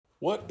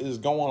What is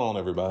going on,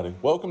 everybody?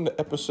 Welcome to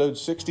episode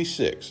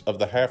 66 of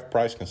the Half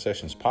Price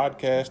Concessions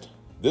podcast.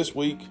 This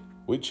week,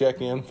 we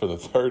check in for the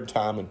third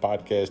time in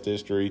podcast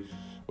history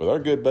with our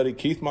good buddy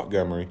Keith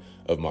Montgomery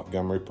of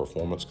Montgomery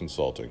Performance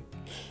Consulting.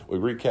 We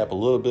recap a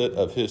little bit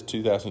of his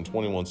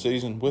 2021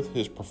 season with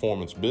his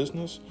performance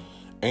business,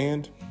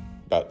 and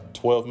about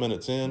 12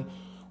 minutes in,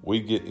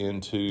 we get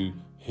into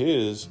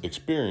his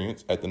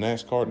experience at the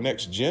NASCAR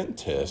Next Gen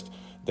test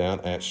down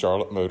at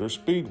Charlotte Motor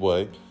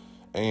Speedway,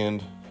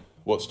 and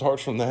what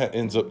starts from that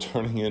ends up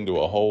turning into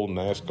a whole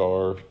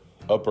NASCAR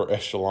upper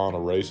echelon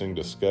of racing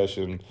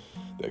discussion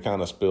that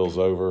kind of spills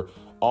over,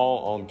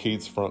 all on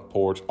Keith's front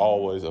porch.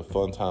 Always a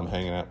fun time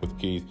hanging out with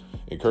Keith.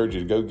 Encourage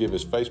you to go give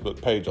his Facebook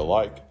page a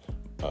like,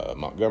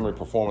 Montgomery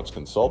Performance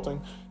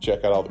Consulting.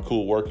 Check out all the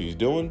cool work he's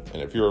doing,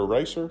 and if you're a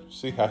racer,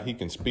 see how he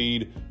can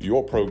speed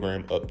your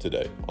program up to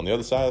date. On the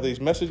other side of these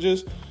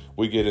messages,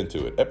 we get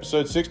into it.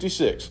 Episode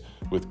 66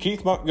 with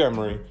Keith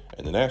Montgomery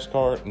and the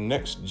NASCAR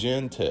Next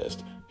Gen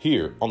test,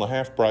 here on the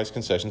Half Price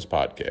Concessions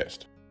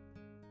podcast.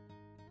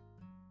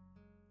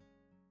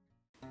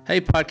 Hey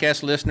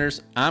podcast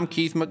listeners, I'm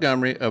Keith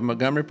Montgomery of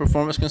Montgomery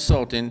Performance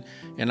Consulting,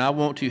 and I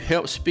want to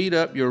help speed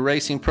up your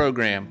racing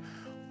program.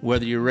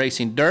 Whether you're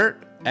racing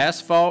dirt,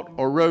 asphalt,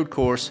 or road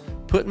course,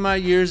 put my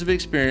years of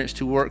experience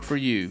to work for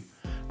you.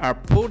 Our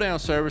pull-down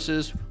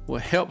services will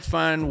help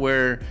find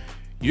where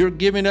you're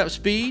giving up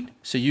speed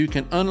so you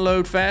can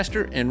unload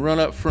faster and run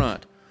up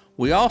front.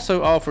 We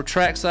also offer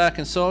trackside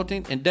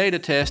consulting and data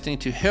testing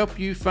to help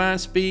you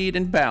find speed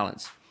and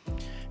balance.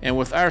 And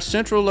with our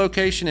central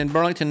location in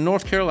Burlington,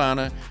 North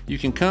Carolina, you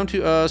can come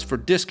to us for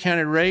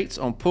discounted rates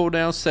on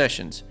pull-down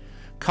sessions.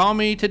 Call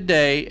me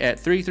today at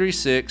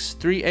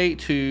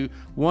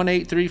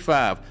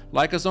 336-382-1835.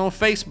 Like us on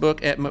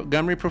Facebook at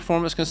Montgomery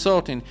Performance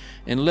Consulting,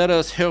 and let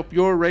us help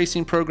your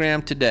racing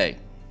program today.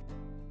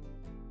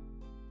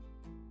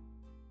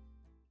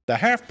 The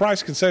Half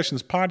Price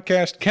Concessions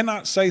podcast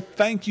cannot say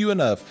thank you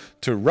enough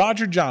to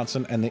Roger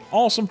Johnson and the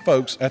awesome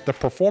folks at the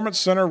Performance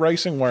Center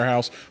Racing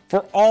Warehouse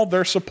for all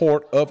their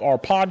support of our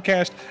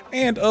podcast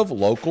and of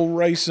local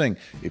racing.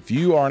 If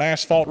you are an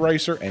asphalt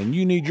racer and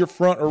you need your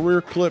front or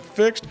rear clip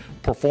fixed,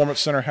 Performance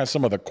Center has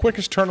some of the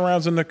quickest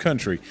turnarounds in the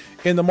country.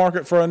 In the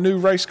market for a new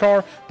race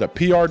car, the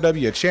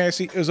PRW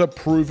chassis is a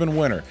proven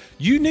winner.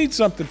 You need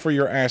something for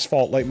your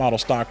asphalt late model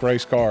stock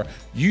race car,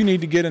 you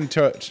need to get in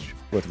touch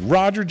with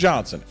Roger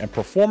Johnson and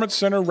Performance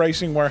Center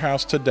Racing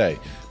Warehouse today.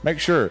 Make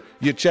sure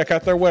you check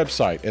out their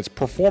website. It's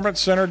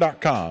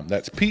performancecenter.com.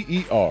 That's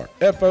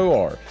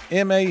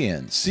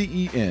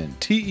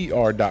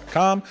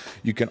PERFORMANCENTER.com.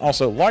 You can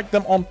also like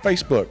them on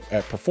Facebook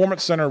at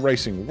Performance Center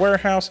Racing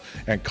Warehouse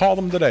and call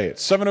them today at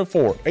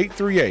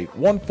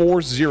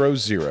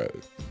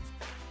 704-838-1400.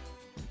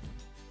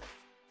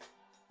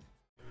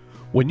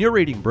 When you're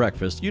eating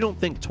breakfast, you don't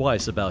think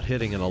twice about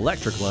hitting an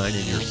electric line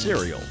in your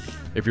cereal.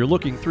 If you're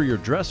looking through your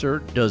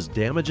dresser, does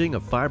damaging a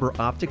fiber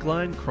optic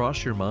line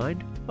cross your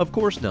mind? Of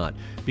course not,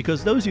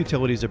 because those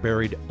utilities are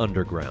buried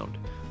underground.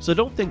 So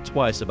don't think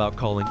twice about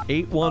calling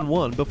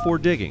 811 before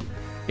digging.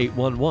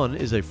 811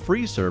 is a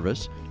free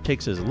service,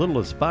 takes as little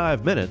as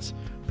 5 minutes,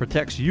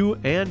 protects you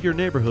and your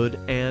neighborhood,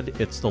 and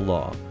it's the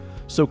law.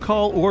 So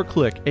call or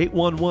click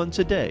 811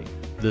 today.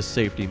 This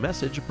safety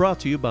message brought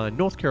to you by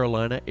North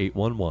Carolina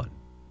 811.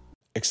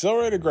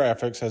 Accelerated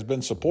Graphics has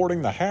been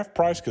supporting the Half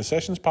Price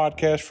Concessions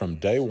podcast from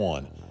day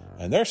one,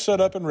 and they're set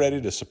up and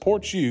ready to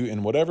support you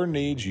in whatever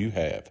needs you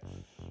have.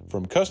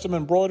 From custom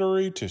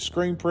embroidery to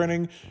screen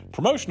printing,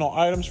 promotional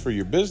items for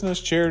your business,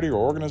 charity, or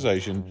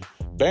organization,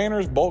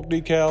 banners, bulk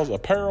decals,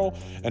 apparel,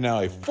 and now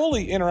a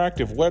fully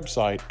interactive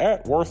website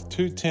at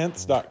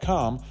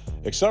worth2tenths.com,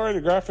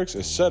 Accelerated Graphics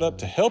is set up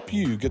to help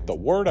you get the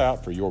word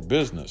out for your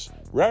business.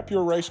 Wrap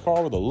your race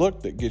car with a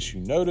look that gets you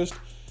noticed.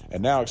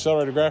 And now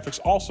Accelerated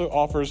Graphics also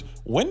offers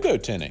window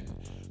tinting.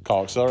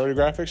 Call Accelerated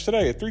Graphics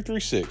today at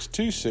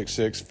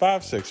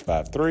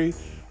 336-266-5653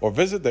 or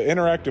visit the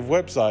interactive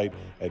website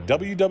at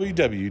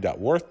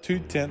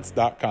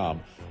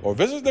www.worth2tenths.com or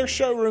visit their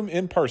showroom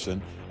in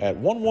person at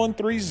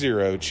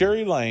 1130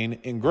 Cherry Lane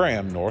in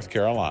Graham, North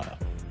Carolina.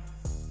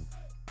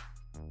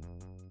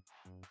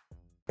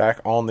 Back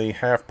on the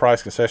Half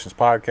Price Concessions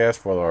podcast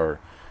for our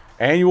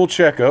annual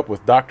checkup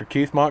with Dr.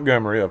 Keith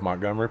Montgomery of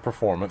Montgomery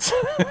Performance.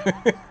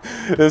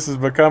 This is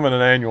becoming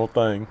an annual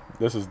thing.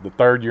 This is the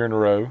third year in a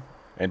row.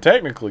 And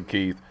technically,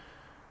 Keith,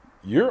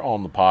 you're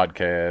on the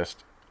podcast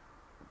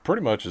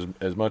pretty much as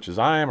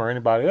I am or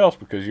anybody else,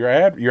 because your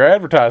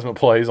advertisement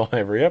plays on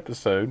every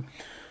episode.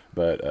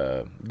 But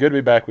good to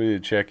be back with you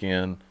to check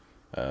in.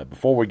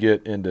 Before we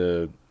get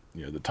into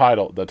the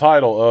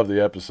title of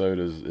the episode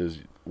is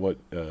what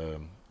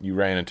you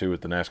ran into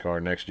with the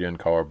NASCAR Next Gen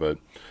car, but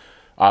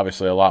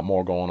obviously a lot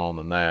more going on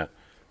than that.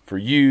 For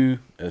you,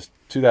 as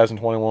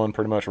 2021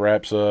 pretty much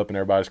wraps up and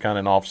everybody's kind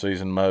of in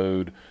off-season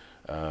mode,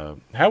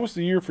 how was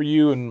the year for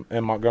you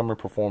and Montgomery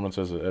Performance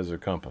as a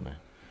company?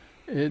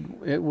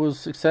 It was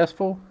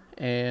successful,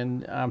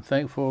 and I'm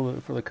thankful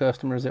for the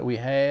customers that we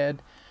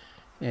had,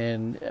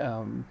 and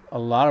a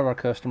lot of our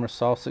customers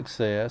saw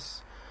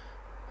success.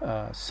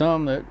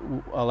 some that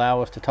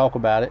allow us to talk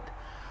about it.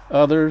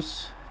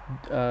 Others,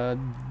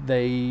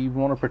 they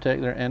want to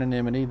protect their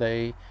anonymity.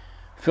 They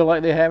feel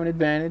like they have an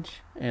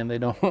advantage, and they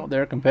don't want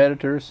their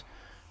competitors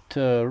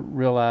to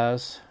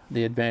realize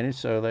the advantage.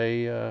 So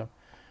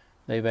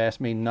they've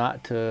asked me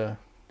not to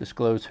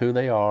disclose who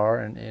they are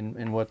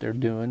and what they're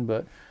doing.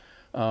 But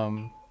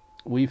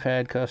we've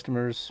had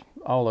customers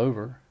all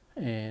over,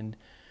 and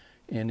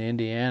in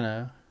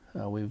Indiana,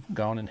 we've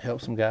gone and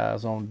helped some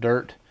guys on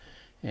dirt,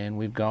 and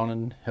we've gone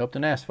and helped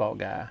an asphalt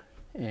guy.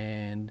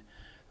 And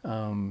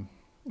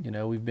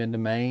we've been to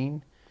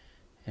Maine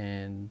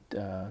and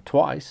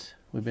twice.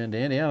 We've been to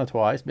Indiana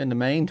twice, been to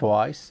Maine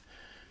twice.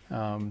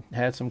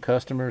 Had some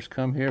customers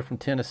come here from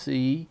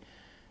Tennessee.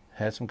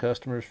 Had some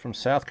customers from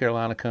South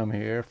Carolina come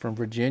here, from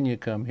Virginia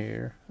come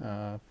here.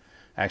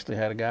 Actually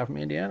had a guy from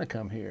Indiana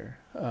come here.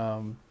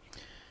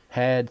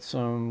 Had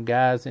some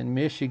guys in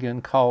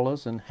Michigan call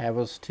us and have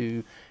us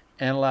to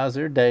analyze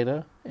their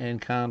data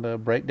and kind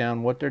of break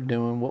down what they're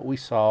doing, what we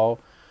saw,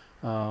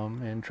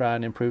 and try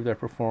and improve their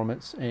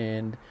performance.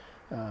 And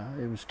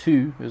it was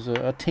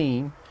a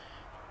team,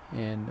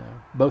 and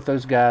both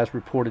those guys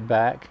reported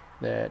back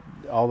that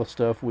all the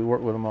stuff we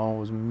worked with them on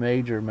was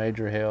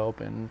major help,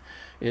 and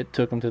it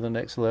took them to the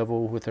next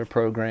level with their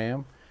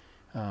program.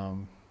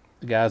 The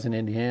guys in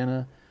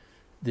Indiana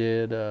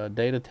did a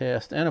data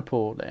test and a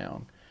pull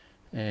down,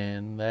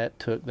 and that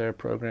took their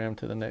program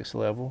to the next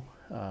level.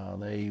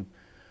 They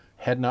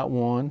had not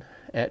won.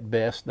 At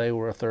best, they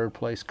were a third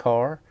place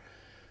car,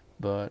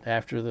 but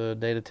after the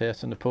data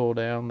test and the pull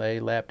down, they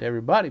lapped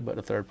everybody but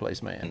a third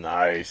place man.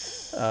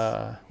 Nice.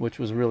 Which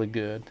was really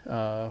good.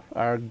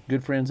 Our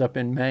good friends up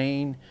in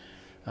Maine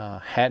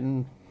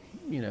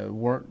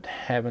weren't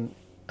having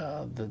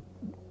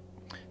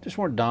just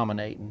weren't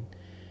dominating,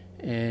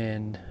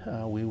 and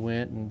we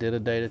went and did a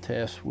data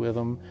test with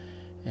them,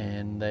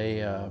 and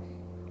they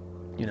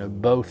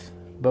both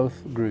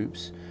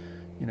groups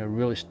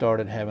really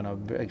started having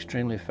an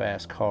extremely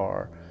fast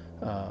car.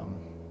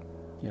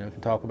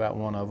 Can talk about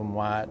one of them,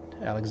 Wyatt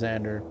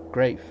Alexander,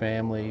 great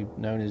family,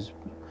 known his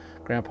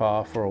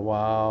grandpa for a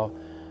while,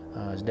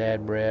 his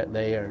dad Brett.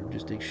 They are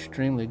just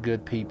extremely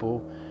good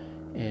people,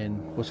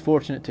 and was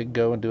fortunate to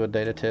go and do a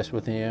data test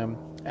with him.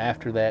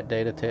 After that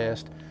data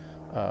test,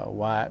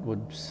 Wyatt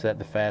would set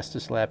the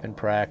fastest lap in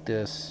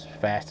practice,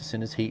 fastest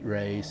in his heat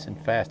race, and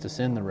fastest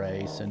in the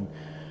race, and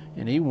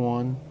he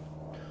won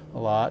a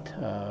lot.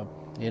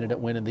 He ended up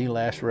winning the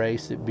last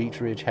race that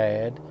Beech Ridge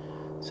had,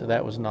 so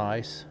that was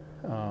nice.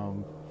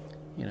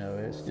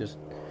 It's just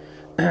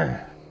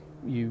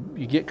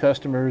you get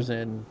customers,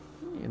 and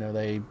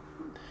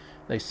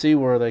they see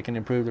where they can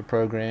improve the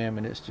program,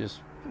 and it's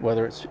just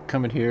whether it's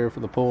coming here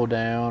for the pull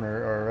down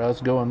or us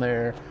going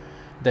there,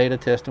 data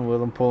testing with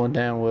them, pulling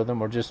down with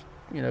them, or just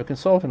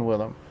consulting with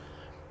them.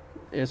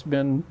 It's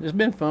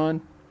been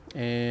fun,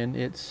 and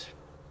it's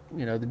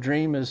the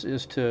dream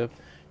is to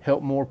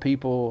help more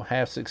people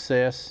have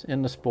success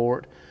in the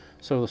sport,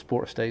 so the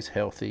sport stays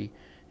healthy.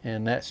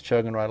 And that's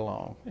chugging right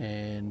along.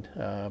 And,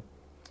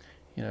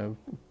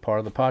 part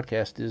of the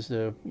podcast is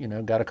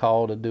got a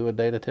call to do a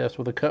data test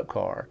with a cup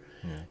car.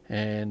 Yeah.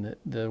 And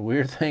the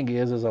weird thing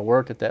is I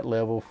worked at that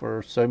level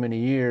for so many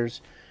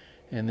years,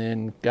 and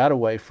then got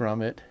away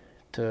from it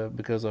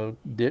because I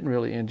didn't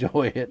really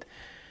enjoy it,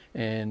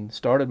 and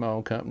started my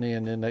own company.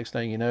 And then next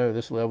thing you know,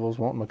 this level's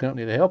wanting my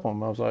company to help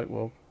them. I was like,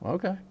 well,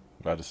 okay.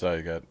 About to say,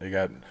 you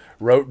got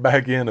roped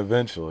back in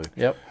eventually.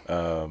 Yep.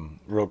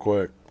 Real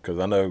quick, because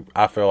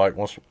I feel like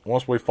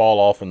once we fall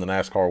off in the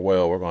NASCAR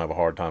well, we're gonna have a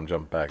hard time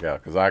jumping back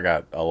out, because I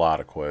got a lot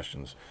of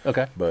questions.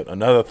 Okay. But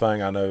another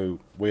thing I know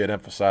we had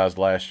emphasized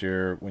last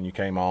year when you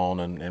came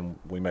on, and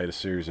we made a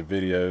series of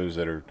videos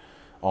that are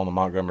on the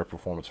Montgomery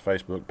Performance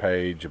Facebook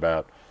page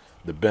about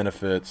the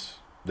benefits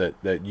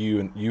that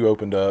you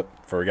opened up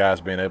for guys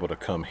being able to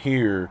come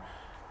here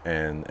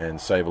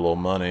and save a little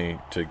money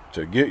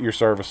to get your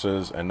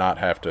services and not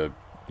have to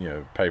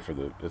pay for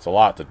it's a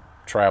lot to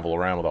travel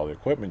around with all the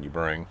equipment you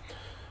bring.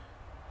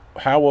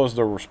 How was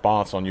the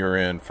response on your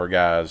end for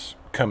guys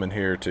coming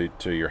here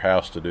to your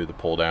house to do the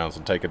pull downs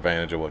and take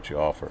advantage of what you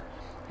offer?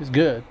 It's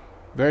good,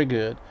 very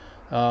good.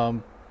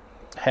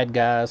 Had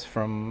guys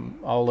from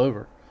all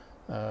over,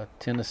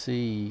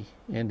 Tennessee,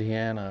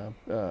 Indiana,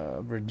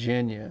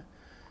 Virginia,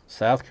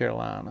 South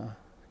Carolina,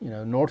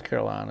 North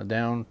Carolina,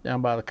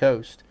 down by the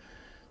coast.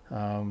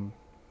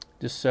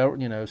 Just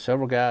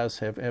several guys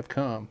have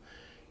come,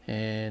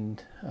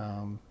 and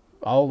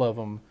all of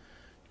them,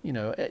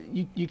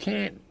 you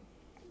can't.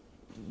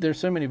 There's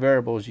so many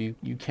variables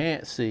you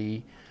can't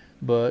see,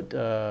 but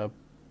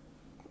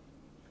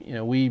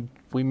we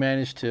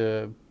managed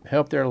to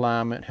help their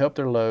alignment, help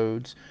their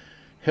loads,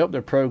 help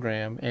their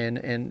program,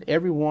 and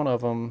every one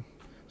of them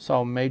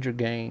saw major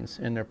gains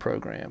in their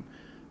program.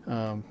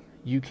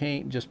 You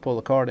can't just pull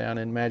the car down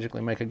and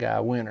magically make a guy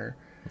a winner.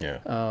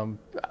 Yeah.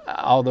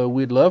 Although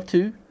we'd love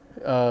to.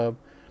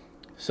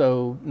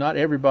 So not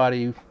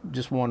everybody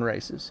just won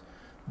races.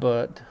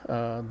 but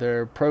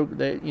every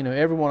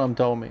one of them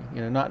told me,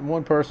 not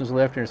one person's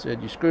left here and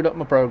said, "You screwed up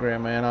my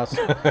program, man." It was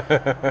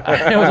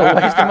a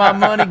waste of my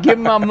money. Give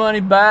me my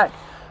money back.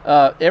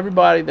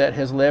 Everybody that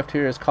has left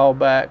here has called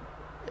back,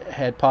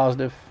 had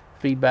positive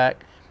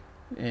feedback,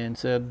 and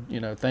said,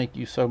 thank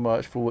you so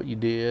much for what you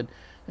did,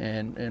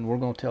 and we're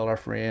going to tell our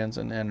friends,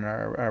 and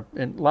a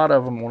lot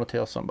of them want to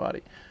tell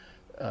somebody.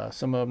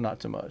 Some of them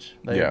not so much.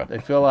 They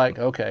feel like,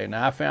 okay,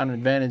 now I found an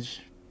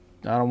advantage.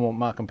 I don't want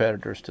my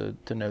competitors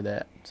to know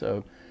that.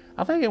 So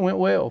I think it went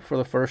well for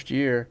the first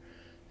year.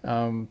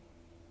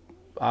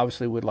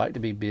 Obviously, we'd like to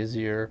be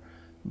busier,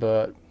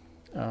 but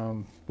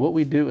what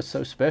we do is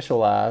so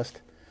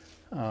specialized.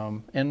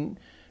 And,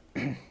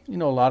 a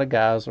lot of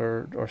guys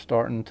are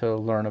starting to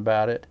learn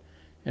about it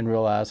and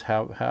realize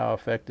how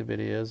effective it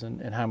is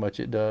and how much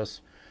it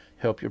does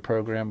help your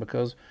program.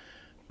 Because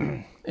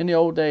in the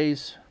old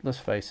days, let's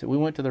face it, we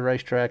went to the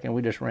racetrack and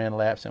we just ran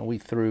laps and we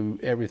threw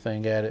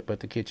everything at it but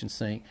the kitchen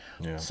sink.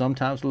 Yeah.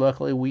 Sometimes,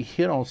 luckily, we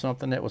hit on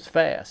something that was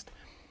fast.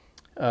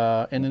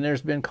 And then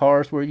there's been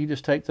cars where you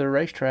just take to the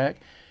racetrack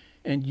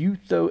and you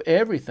throw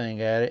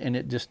everything at it and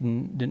it just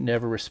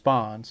never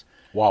responds.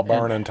 While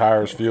burning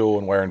tires, fuel,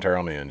 and wear and tear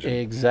on the engine.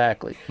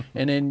 Exactly.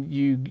 And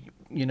then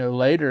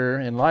later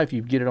in life,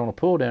 you get it on a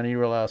pull down and you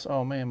realize,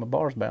 oh man, my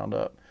bar's bound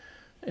up.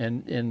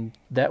 And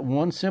that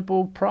one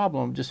simple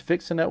problem, just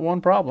fixing that one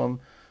problem,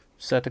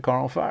 set the car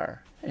on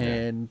fire.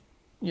 And,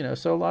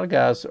 so a lot of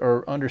guys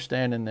are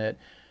understanding that,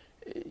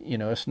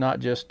 it's not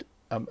just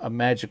a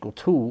magical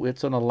tool,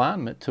 it's an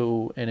alignment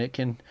tool, and it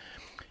can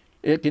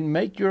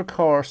make your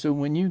car so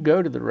when you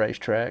go to the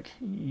racetrack,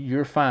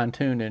 you're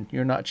fine-tuning,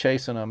 you're not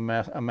chasing a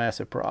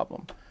massive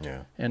problem.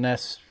 Yeah. And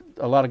that's,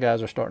 a lot of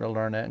guys are starting to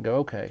learn that and go,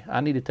 okay,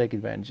 I need to take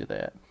advantage of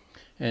that.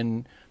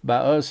 And by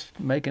us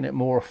making it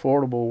more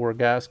affordable where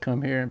guys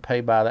come here and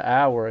pay by the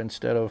hour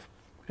instead of,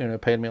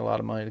 paying me a lot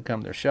of money to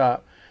come to their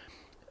shop,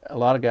 a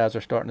lot of guys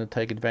are starting to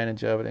take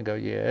advantage of it and go,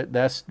 yeah,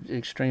 that's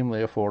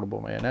extremely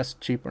affordable, man. That's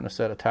cheaper than a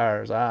set of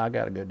tires. I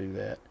got to go do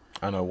that.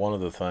 I know one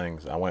of the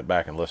things, I went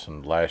back and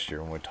listened last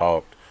year when we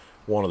talked,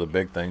 one of the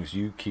big things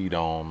you keyed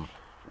on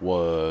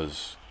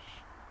was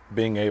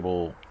being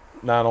able,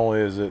 not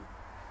only is it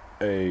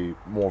a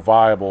more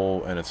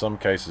viable and in some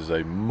cases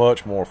a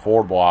much more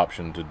affordable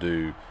option to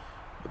do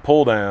the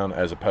pull down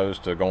as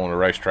opposed to going to a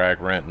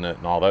racetrack, renting it,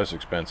 and all those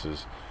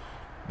expenses,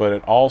 but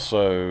it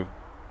also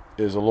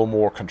is a little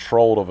more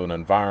controlled of an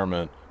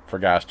environment for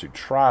guys to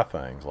try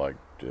things like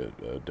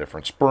a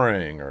different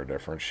spring or a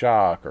different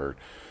shock or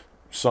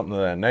something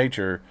of that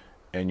nature,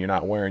 and you're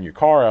not wearing your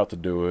car out to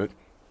do it,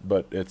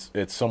 but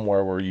it's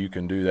somewhere where you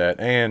can do that,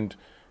 and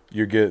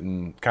you're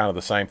getting kind of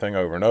the same thing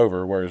over and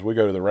over. Whereas we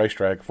go to the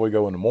racetrack, if we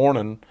go in the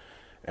morning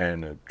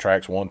and the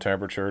track's one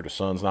temperature, the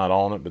sun's not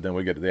on it, but then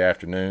we get to the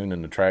afternoon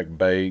and the track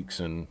bakes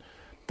and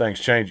things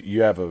change,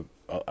 you have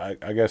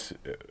I guess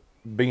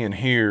being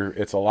here,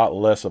 it's a lot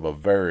less of a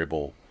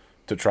variable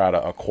to try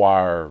to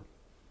acquire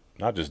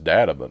not just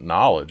data, but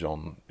knowledge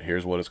on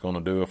here's what it's going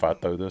to do if I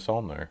throw this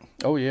on there.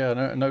 Oh,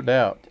 yeah, no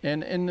doubt.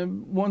 And the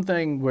one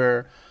thing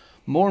where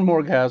more and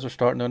more guys are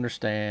starting to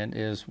understand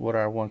is what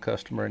our one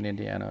customer in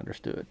Indiana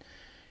understood.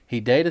 He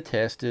data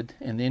tested,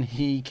 and then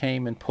he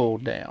came and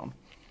pulled down.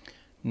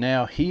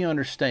 Now he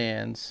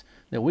understands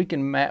that we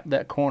can map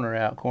that corner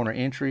out, corner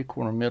entry,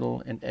 corner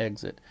middle, and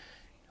exit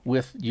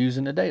with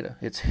using the data.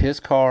 It's his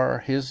car,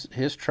 his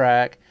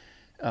track.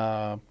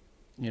 The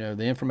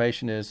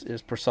information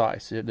is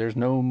precise. There's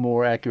no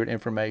more accurate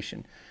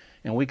information.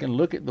 And we can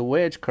look at the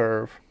wedge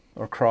curve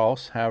or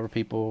cross, however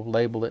people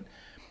label it,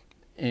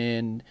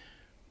 and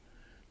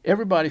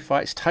everybody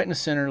fights tight in the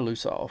center,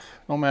 loose off.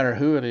 No matter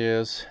who it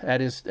is, at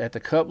the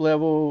cup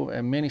level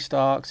and mini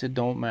stocks, it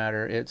don't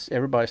matter. It's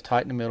everybody's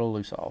tight in the middle,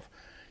 loose off.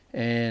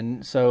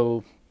 And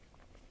so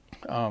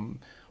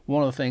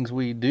one of the things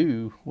we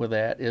do with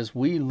that is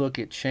we look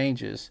at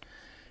changes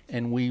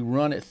and we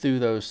run it through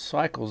those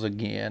cycles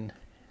again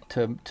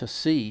to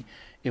see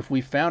if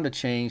we found a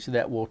change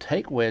that will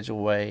take wedge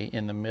away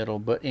in the middle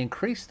but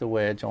increase the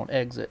wedge on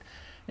exit.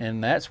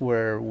 And that's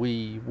where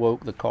we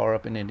woke the car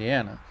up in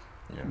Indiana.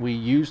 Yeah. We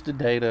used the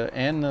data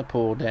and the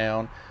pull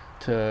down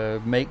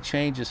to make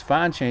changes,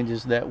 find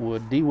changes that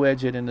would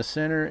de-wedge it in the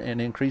center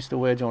and increase the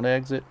wedge on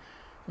exit.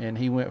 And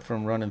he went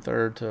from running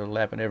third to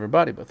lapping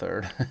everybody but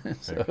third.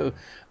 So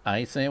I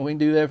ain't saying we can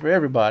do that for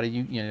everybody.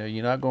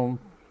 You're not going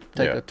to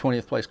take a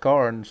 20th place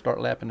car and start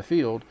lapping the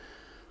field,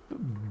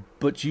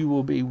 but you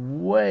will be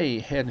way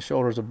head and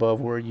shoulders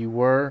above where you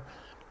were,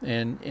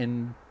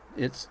 and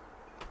it's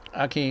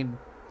I can't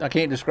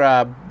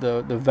describe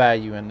the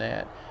value in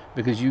that,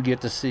 because you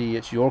get to see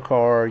it's your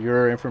car,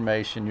 your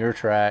information, your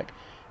track,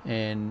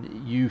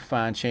 and you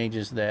find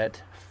changes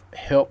that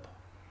help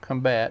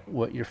combat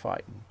what you're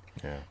fighting.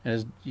 Yeah.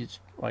 And it's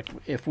like,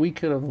 if we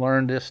could have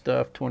learned this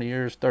stuff 20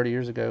 years, 30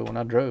 years ago when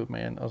I drove,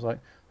 man, I was like,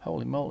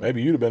 holy moly.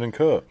 Maybe you'd have been in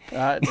Cup. No,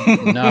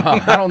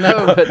 I don't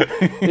know, but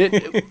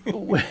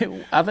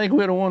I think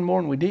we'd have won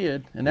more than we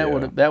did, and that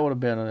would have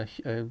been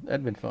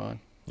that'd been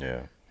fun.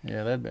 Yeah,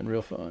 that'd been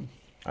real fun.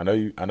 I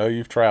know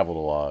you've traveled a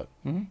lot,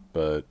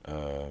 but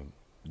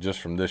just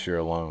from this year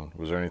alone?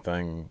 Was there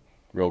anything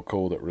real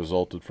cool that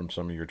resulted from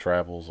some of your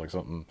travels, like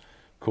something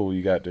cool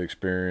you got to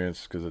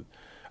experience? Because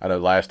I know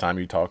last time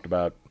you talked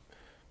about,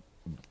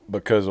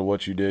 because of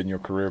what you did in your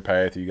career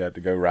path, you got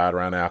to go ride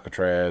around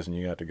Alcatraz and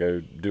you got to go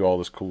do all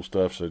this cool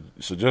stuff. So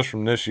just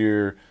from this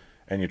year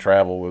and you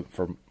travel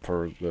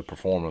for the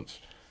performance,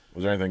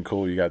 was there anything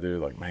cool you got to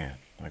do? Like, man,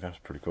 like that's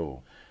pretty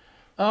cool.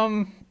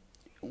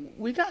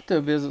 We got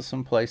to visit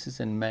some places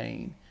in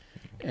Maine,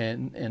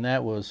 and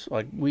that was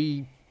like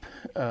we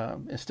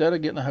instead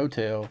of getting a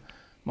hotel,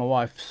 my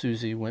wife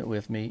Susie went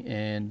with me,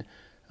 and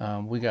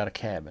we got a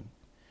cabin.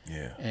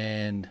 Yeah.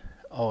 And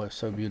oh, it's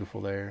so beautiful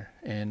there,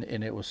 and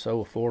it was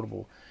so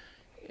affordable.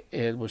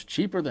 It was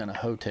cheaper than a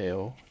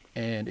hotel,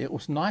 and it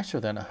was nicer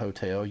than a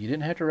hotel. You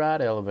didn't have to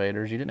ride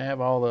elevators. You didn't have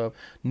all the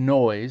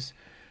noise.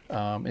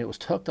 It was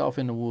tucked off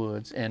in the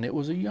woods, and it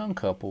was a young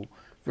couple,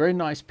 very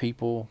nice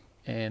people,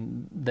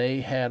 and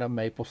they had a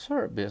maple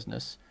syrup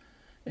business,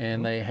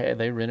 and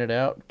they rented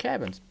out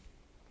cabins,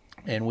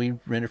 and we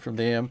rented from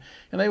them,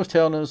 and they was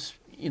telling us,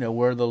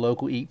 where the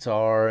local eats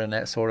are and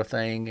that sort of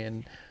thing,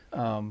 and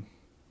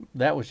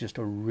that was just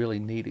a really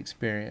neat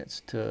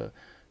experience to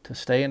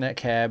stay in that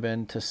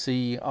cabin, to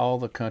see all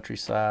the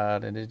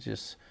countryside, and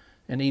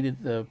and eat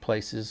at the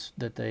places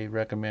that they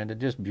recommended.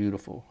 Just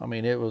beautiful. I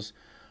mean, it was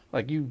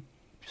like you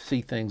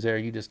see things there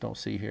you just don't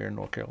see here in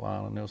North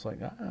Carolina, and it was like,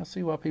 I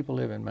see why people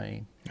live in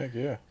Maine. Heck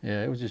yeah.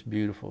 Yeah, it was just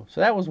beautiful.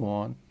 So that was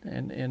one,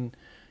 and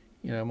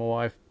my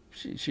wife,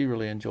 she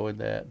really enjoyed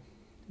that.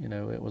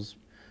 It was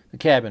the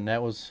cabin,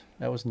 that was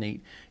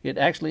neat. It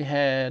actually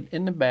had,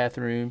 in the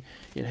bathroom,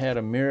 it had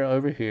a mirror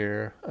over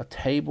here, a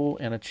table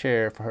and a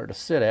chair for her to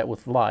sit at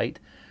with light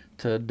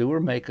to do her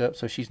makeup,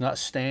 so she's not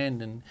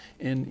standing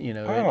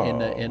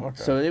okay.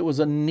 So it was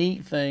a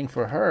neat thing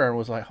for her, and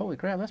was like, holy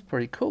crap, that's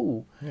pretty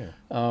cool.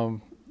 Yeah.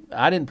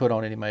 I didn't put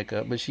on any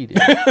makeup, but she did.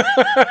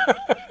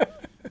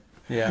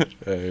 Yeah.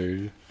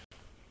 Hey.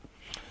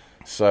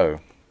 So,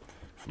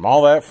 from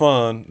all that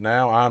fun,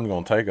 now I'm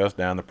going to take us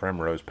down the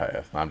Primrose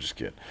Path. I'm just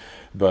kidding.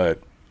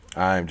 But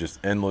I'm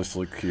just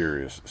endlessly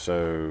curious.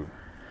 So,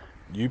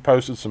 you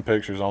posted some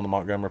pictures on the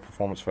Montgomery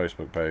Performance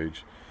Facebook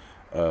page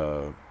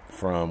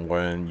from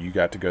when you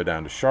got to go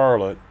down to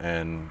Charlotte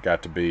and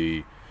got to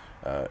be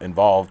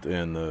involved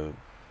in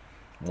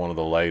one of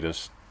the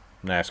latest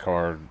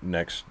NASCAR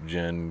next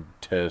gen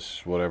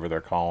tests, whatever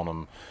they're calling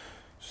them.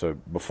 So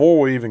before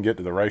we even get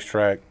to the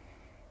racetrack,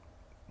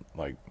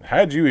 like,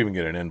 how'd you even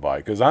get an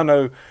invite? Because I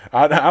know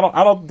I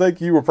don't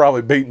think you were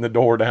probably beating the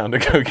door down to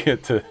go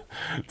get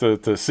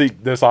to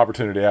seek this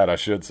opportunity out, I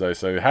should say.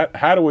 So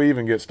how do we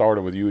even get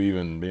started with you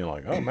even being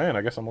like, oh man,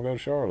 I guess I'm gonna go to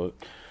Charlotte?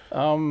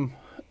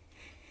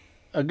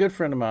 A good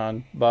friend of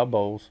mine, Bob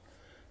Bowles,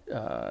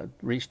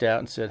 reached out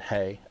and said,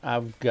 hey,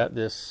 I've got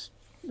this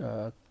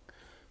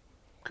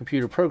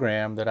computer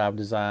program that I've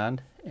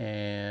designed,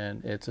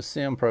 and it's a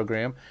sim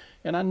program,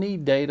 and I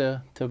need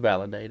data to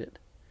validate it.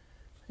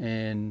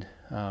 And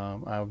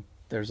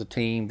there's a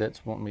team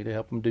that's wanting me to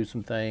help them do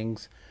some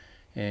things,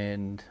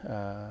 and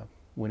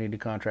we need to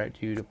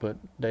contract you to put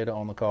data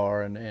on the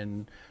car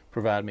and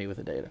provide me with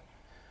the data.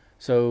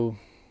 So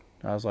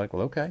I was like,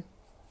 well, okay.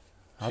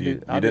 I'll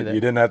do that. You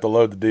didn't have to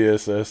load the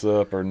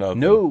DSS up or nothing?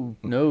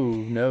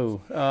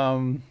 No.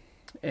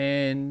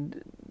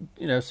 And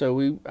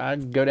so I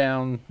go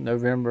down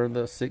November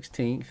the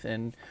 16th,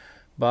 and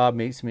Bob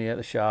meets me at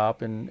the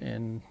shop,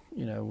 and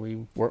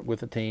we work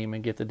with the team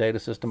and get the data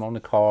system on the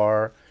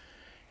car,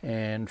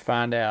 and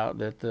find out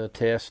that the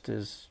test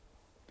is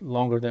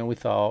longer than we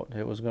thought.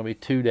 It was going to be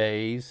 2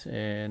 days,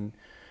 and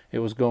it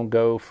was going to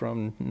go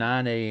from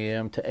 9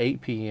 a.m. to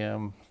 8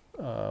 p.m.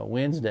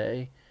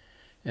 Wednesday,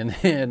 and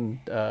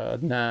then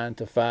 9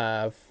 to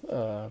 5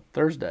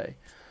 Thursday.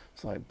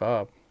 It's like,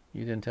 Bob,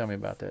 you didn't tell me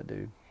about that,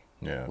 dude.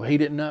 Yeah. Well, he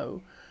didn't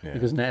know,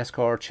 because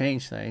NASCAR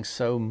changed things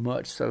so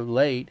much so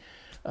late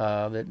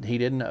that he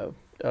didn't know.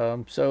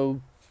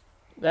 So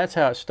that's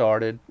how it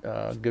started.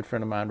 A good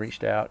friend of mine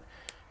reached out,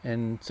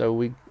 and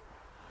so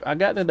I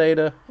got the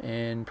data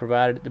and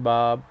provided it to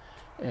Bob,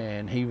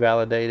 and he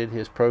validated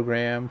his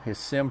program. His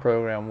sim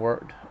program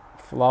worked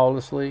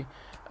flawlessly,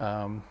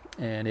 and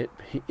it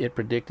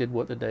predicted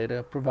what the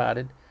data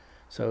provided.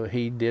 So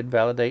he did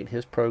validate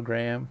his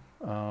program,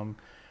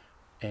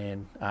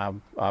 and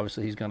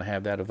obviously he's going to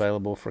have that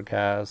available for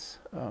guys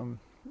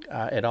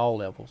at all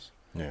levels.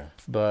 Yeah.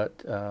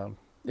 But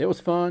it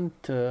was fun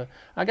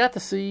I got to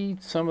see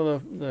some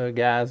of the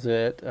guys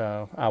that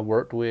I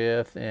worked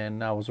with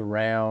and I was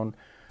around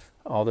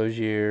all those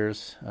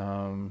years.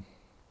 That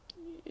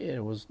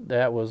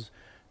was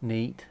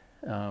neat.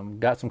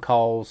 Got some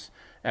calls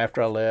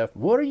after I left.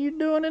 What are you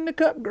doing in the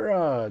Cup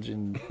garage?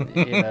 And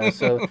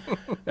so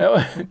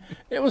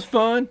it was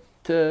fun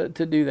to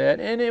do that,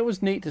 and it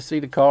was neat to see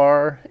the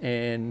car,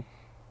 and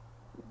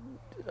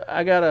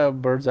I got a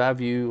bird's eye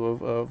view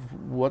of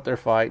what they're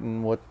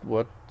fighting,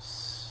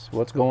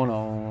 what's going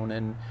on,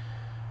 and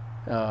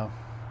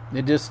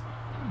it just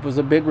was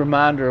a big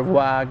reminder of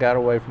why I got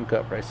away from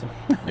Cup racing.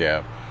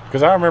 Yeah,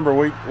 because I remember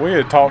we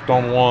had talked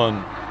on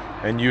one,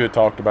 and you had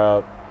talked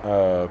about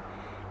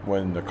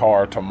when the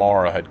car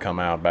tomorrow had come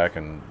out back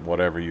in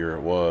whatever year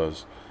it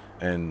was,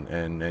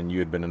 and you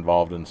had been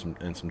involved in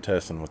some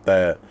testing with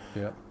that.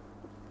 Yep.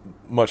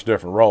 Much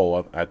different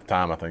role at the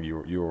time. I think you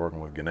were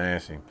working with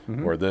Ganassi,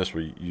 Mm-hmm. where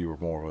you were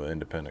more of an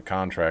independent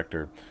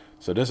contractor.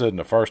 So this isn't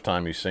the first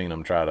time you've seen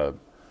them try to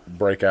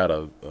break out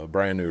a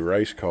brand new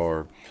race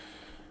car.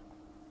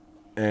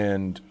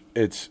 And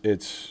it's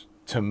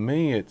to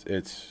me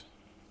it's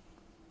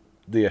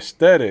the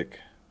aesthetic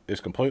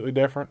is completely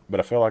different, but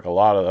I feel like a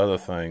lot of other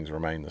things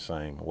remain the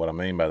same. What I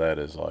mean by that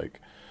is, like,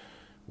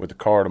 with the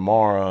car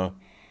tomorrow,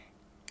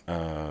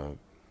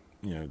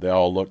 they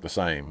all look the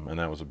same, and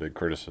that was a big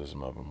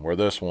criticism of them. Where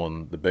this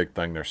one, the big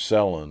thing they're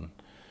selling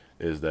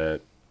is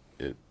that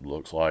it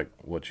looks like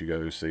what you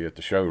go see at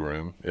the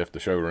showroom, if the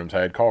showrooms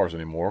had cars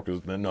anymore,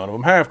 because then none of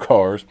them have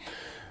cars.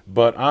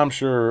 But I'm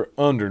sure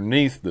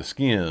underneath the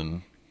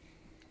skin,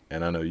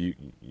 and I know you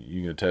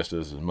can attest to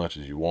this as much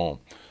as you want,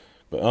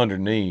 but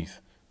underneath,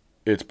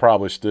 it's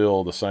probably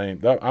still the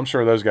same. I'm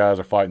sure those guys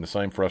are fighting the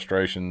same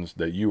frustrations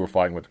that you were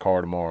fighting with the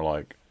car tomorrow.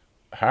 Like,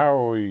 how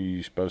are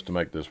we supposed to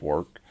make this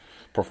work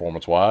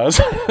performance-wise?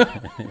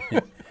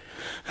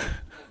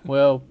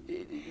 Well,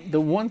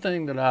 the one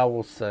thing that I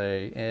will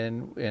say,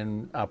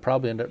 and I'll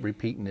probably end up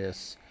repeating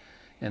this,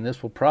 and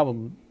this will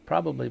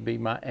probably be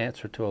my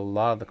answer to a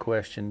lot of the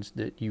questions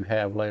that you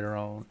have later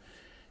on,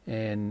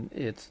 and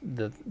it's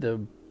the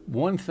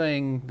one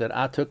thing that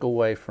I took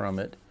away from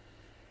it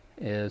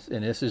is,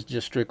 and this is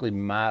just strictly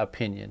my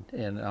opinion,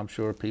 and I'm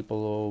sure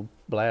people will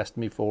blast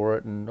me for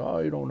it, and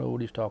you don't know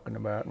what he's talking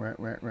about,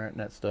 rant, and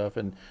that stuff,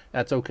 and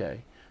that's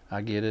okay.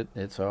 I get it.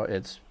 It's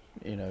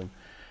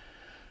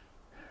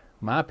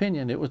my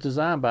opinion. It was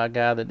designed by a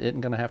guy that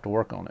isn't going to have to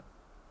work on it,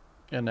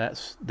 and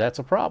that's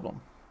a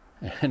problem,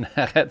 and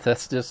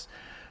that's just.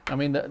 I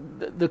mean,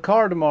 the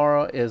car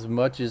tomorrow, as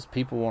much as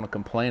people want to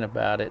complain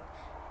about it,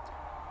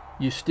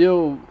 it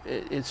still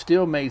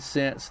made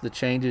sense. The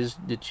changes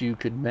that you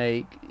could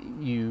make,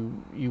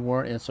 you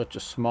weren't in such a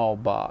small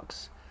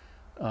box.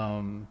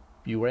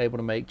 You were able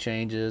to make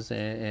changes,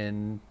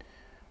 and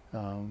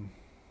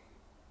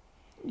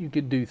you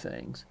could do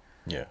things.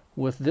 Yeah.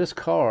 With this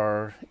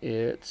car,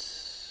 you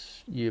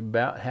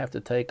about have to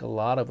take a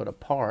lot of it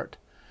apart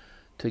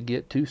to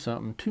get to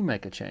something to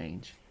make a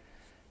change.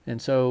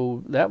 And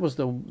so that was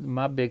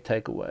my big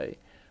takeaway.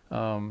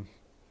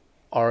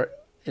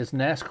 Is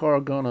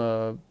NASCAR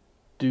gonna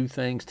do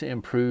things to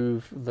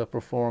improve the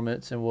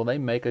performance, and will they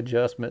make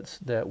adjustments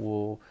that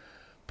will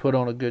put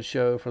on a good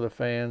show for the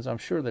fans? I'm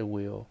sure they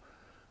will.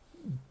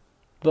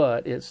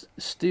 But it's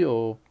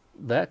still,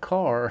 that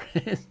car,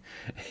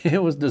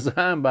 it was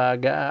designed by a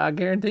guy, I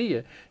guarantee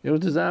you, it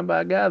was designed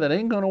by a guy that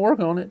ain't going to work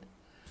on it.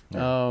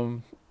 Yeah.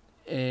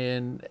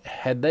 And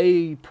had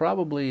they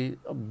probably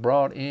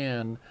brought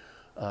in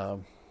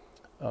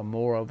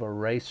more of a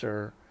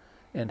racer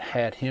and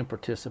had him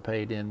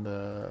participate in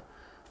the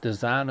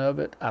design of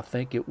it, I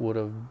think it would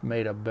have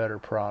made a better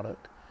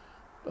product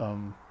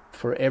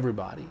for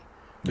everybody.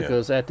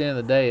 Because at the end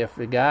of the day, if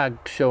the guy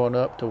showing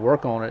up to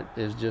work on it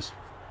is just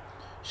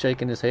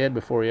shaking his head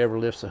before he ever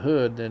lifts the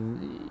hood,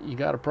 then you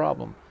got a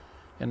problem,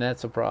 and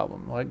that's a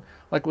problem.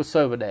 Like with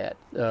Sovadat,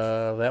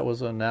 that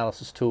was an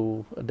analysis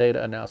tool, a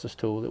data analysis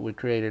tool that we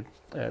created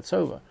at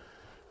Sova.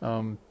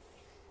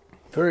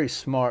 Very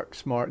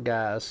smart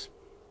guys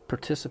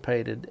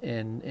participated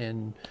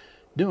in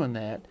doing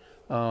that,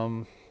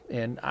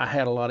 and I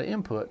had a lot of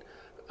input.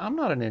 I'm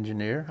not an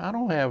engineer. I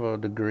don't have a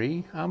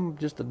degree. I'm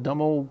just a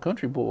dumb old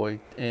country boy,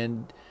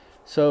 and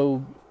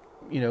so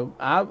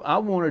I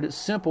wanted it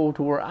simple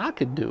to where I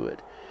could do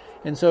it.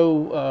 And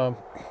so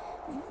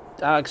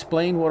I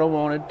explained what I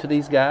wanted to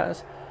these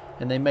guys,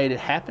 and they made it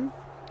happen.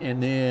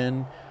 And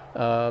then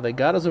they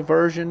got us a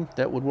version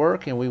that would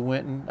work, and we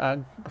went,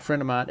 and a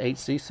friend of mine,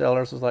 HC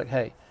Sellers, was like,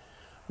 hey,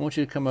 I want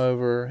you to come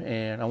over,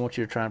 and I want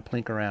you to try and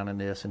plink around in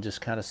this and just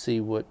kind of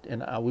see what,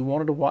 and we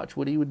wanted to watch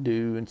what he would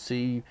do and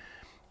see,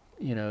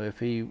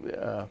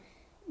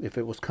 if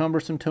it was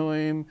cumbersome to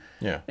him.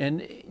 Yeah.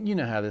 And you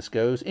know how this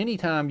goes.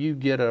 Anytime you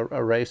get a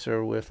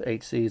racer with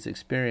HC's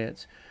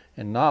experience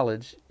and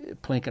knowledge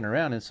plinking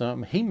around in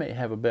something, he may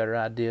have a better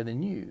idea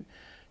than you.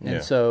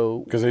 And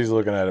so, because he's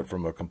looking at it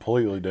from a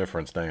completely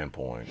different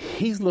standpoint.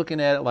 He's looking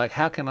at it like,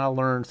 how can I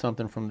learn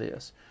something from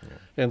this? Yeah.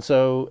 And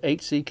so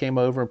HC came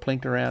over and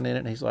plinked around in it,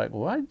 and he's like,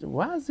 why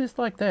is this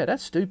like that?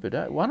 That's stupid.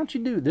 Why don't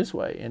you do it this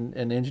way? And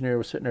the engineer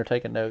was sitting there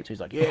taking notes.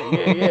 He's like,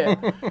 yeah.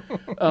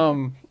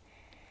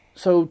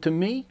 So to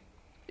me,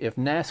 if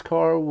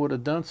NASCAR would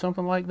have done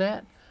something like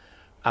that,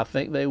 I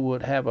think they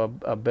would have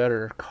a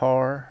better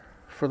car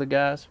for the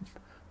guys.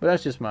 But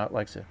that's just my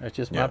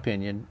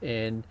opinion.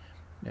 And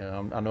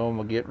I know I'm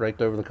gonna get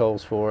raked over the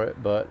coals for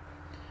it, but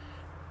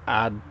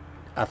I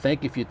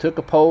think if you took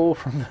a poll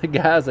from the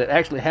guys that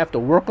actually have to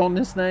work on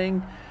this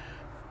thing,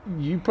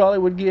 you probably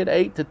would get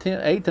 8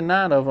 to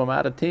 9 of them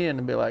out of 10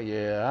 and be like,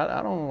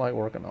 I don't like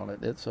working on it.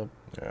 It's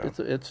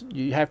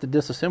you have to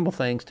disassemble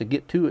things to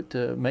get to it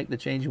to make the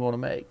change you want to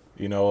make.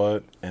 You know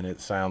what? And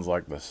it sounds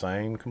like the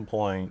same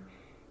complaint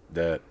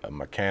that a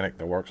mechanic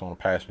that works on a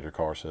passenger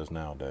car says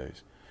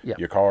nowadays. Yeah.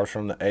 Your cars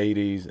from the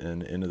 80s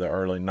and into the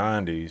early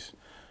 90s,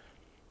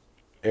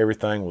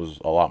 everything was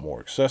a lot more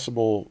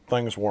accessible.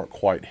 Things weren't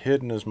quite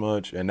hidden as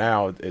much, and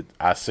now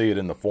I see it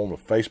in the form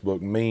of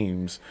Facebook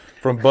memes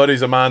from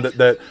buddies of mine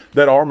that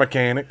are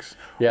mechanics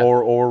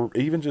or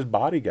even just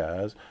body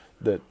guys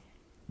that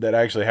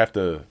actually have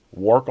to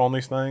work on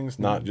these things,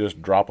 not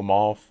just drop them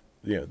off.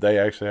 They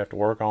actually have to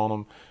work on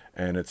them,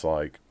 and it's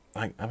like,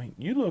 I mean,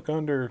 you look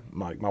under,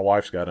 my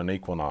wife's got an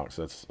Equinox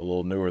that's a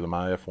little newer than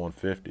my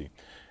F-150.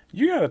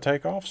 You got to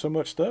take off so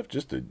much stuff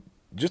just to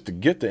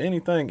get to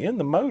anything in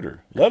the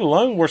motor, let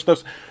alone where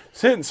stuff's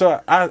sitting.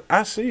 So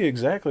I see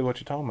exactly what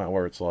you're talking about,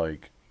 where it's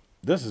like,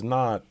 this seems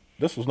to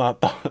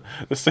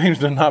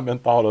have not been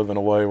thought of in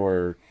a way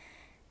where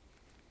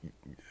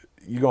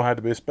you're going to have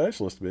to be a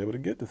specialist to be able to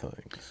get to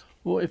things.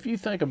 Well, if you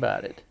think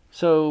about it,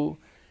 so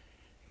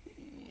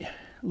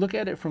look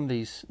at it from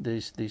these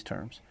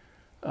terms.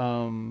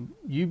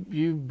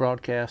 You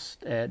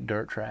broadcast at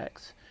dirt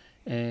tracks,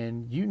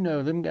 and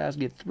them guys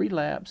get 3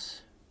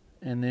 laps,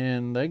 and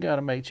then they got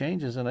to make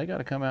changes, and they got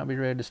to come out and be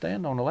ready to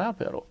stand on the loud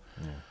pedal.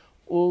 Yeah.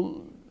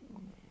 Well,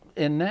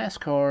 in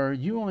NASCAR,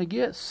 you only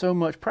get so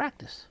much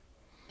practice.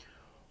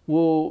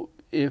 Well,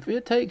 if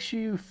it takes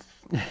you,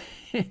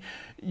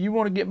 you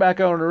want to get back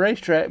on the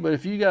racetrack, but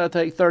if you got to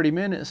take 30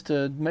 minutes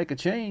to make a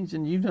change,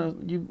 and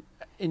you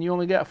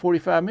only got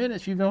 45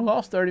 minutes, you've done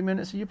lost 30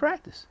 minutes of your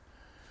practice.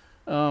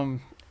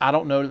 I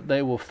don't know that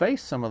they will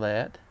face some of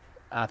that.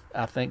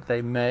 I think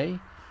they may.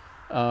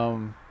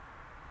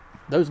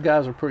 Those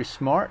guys are pretty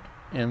smart,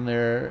 and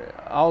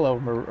all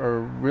of them are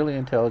really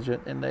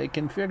intelligent, and they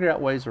can figure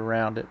out ways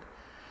around it.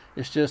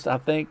 It's just, I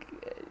think,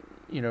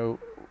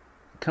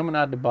 coming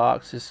out of the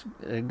box,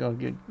 you're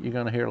going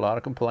to hear a lot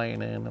of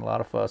complaining and a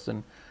lot of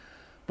fussing.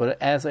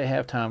 But as they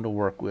have time to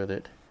work with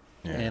it,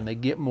 and they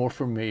get more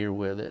familiar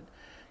with it,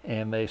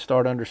 and they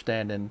start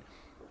understanding,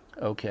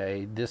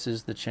 okay, this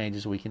is the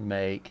changes we can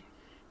make,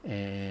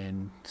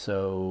 and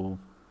so,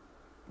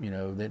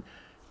 then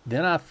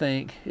I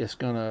think it's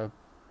going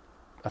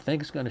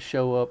to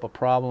show up a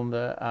problem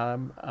that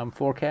I'm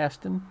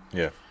forecasting.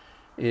 Yeah.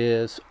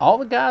 Is all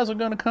the guys are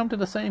going to come to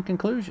the same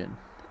conclusion,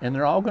 and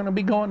they're all going to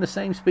be going the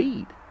same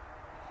speed.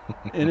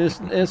 And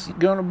it's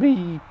going to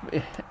be,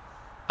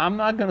 I'm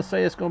not going to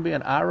say it's going to be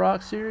an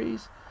IROC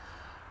series,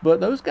 but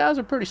those guys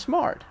are pretty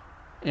smart.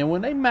 And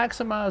when they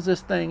maximize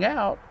this thing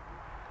out,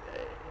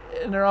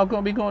 and they're all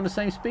going to be going the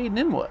same speed, and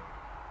then what?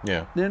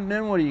 Yeah. Then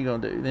what are you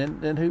going to do?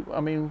 Then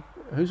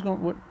who's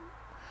going,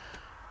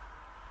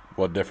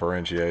 what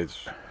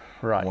differentiates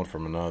one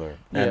from another?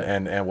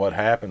 And what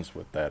happens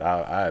with that?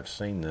 I have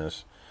seen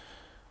this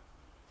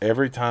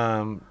every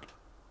time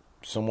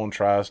someone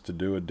tries to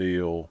do a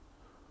deal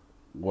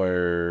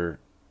where,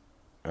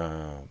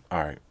 all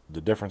right,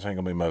 the difference ain't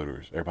going to be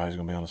motors. Everybody's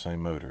going to be on the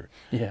same motor.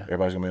 Yeah.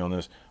 Everybody's going to be on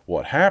this.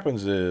 What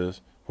happens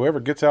is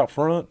whoever gets out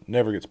front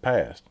never gets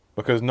passed,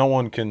 because no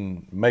one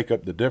can make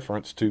up the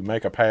difference to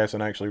make a pass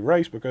and actually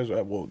race, because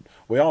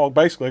we all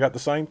basically got the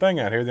same thing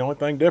out here. The only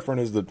thing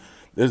different is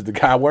the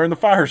guy wearing the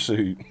fire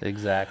suit.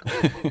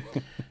 Exactly.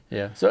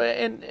 Yeah. So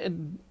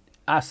and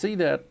I see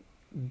that,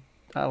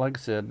 like I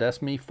said,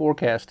 that's me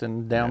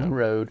forecasting down the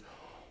road.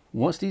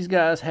 Once these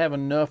guys have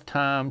enough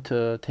time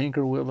to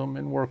tinker with them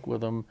and work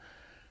with them,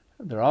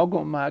 they're all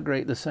going to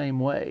migrate the same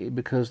way,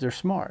 because they're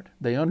smart.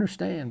 They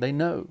understand. They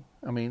know.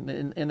 I mean,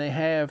 and they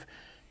have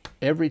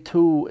every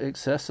tool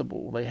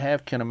accessible. They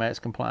have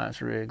Kinemax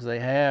compliance rigs. They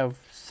have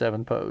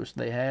 7-post.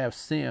 They have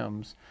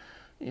sims,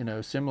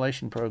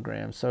 simulation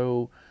programs.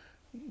 So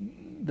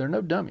they're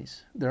no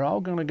dummies. They're all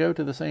going to go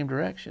to the same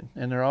direction,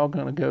 and they're all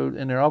going to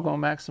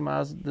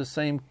maximize the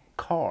same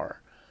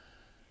car.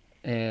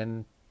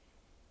 And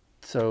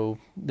so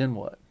then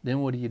what?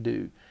 Then what do you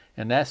do?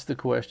 And that's the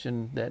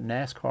question that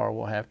NASCAR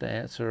will have to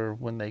answer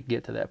when they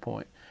get to that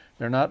point.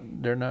 They're not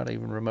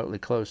even remotely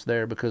close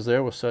there, because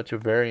there was such a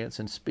variance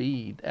in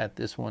speed at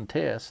this one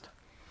test.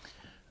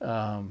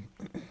 But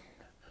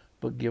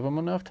give them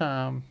enough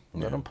time,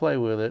 let them play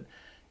with it,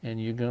 and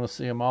you're going to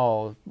see them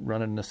all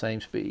running the same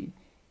speed.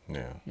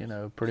 Yeah.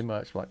 Pretty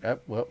much like,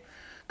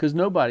 because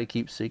nobody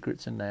keeps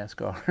secrets in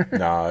NASCAR.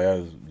 Nah,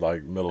 it's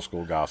like middle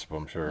school gossip,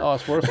 I'm sure. Oh,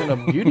 it's worse than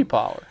a beauty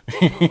parlor.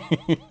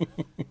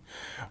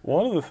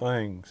 One of the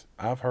things,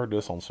 I've heard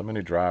this on so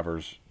many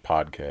drivers'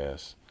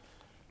 podcasts,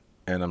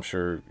 and I'm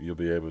sure you'll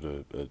be able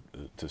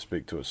to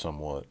speak to it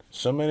somewhat.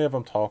 So many of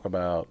them talk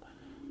about,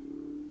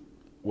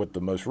 with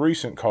the most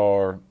recent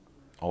car,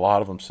 a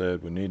lot of them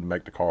said we need to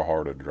make the car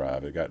harder to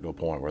drive. It got to a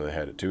point where they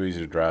had it too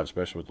easy to drive,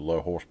 especially with the low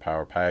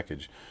horsepower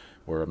package,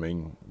 where,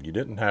 you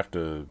didn't have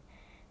to,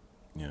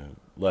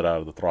 let out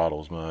of the throttle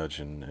as much,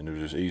 and it was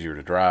just easier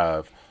to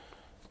drive.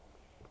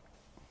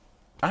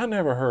 I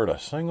never heard a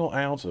single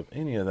ounce of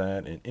any of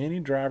that in any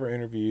driver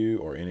interview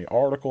or any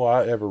article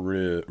I ever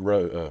read.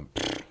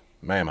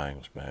 Man, my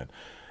English bad.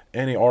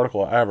 Any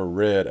article I ever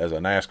read as a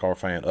NASCAR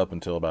fan up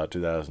until about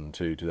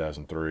 2002,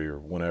 2003, or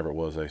whenever it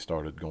was they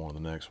started going to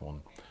the next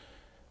one.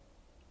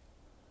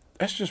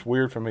 That's just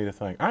weird for me to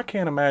think. I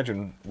can't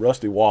imagine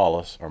Rusty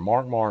Wallace or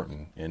Mark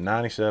Martin in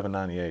 97,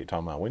 98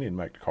 talking about we need to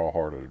make the car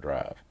harder to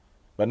drive.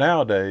 But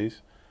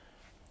nowadays,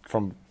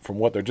 from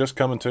what they're just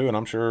coming to, and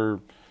I'm sure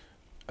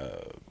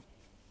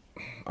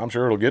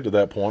it'll get to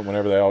that point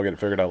whenever they all get it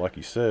figured out, like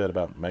you said,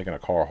 about making a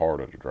car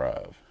harder to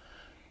drive.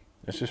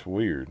 It's just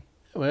weird.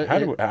 Well,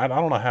 I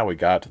don't know how we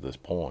got to this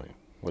point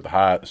with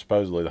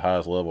supposedly the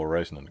highest level of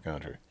racing in the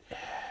country.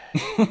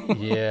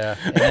 Yeah,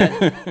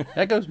 and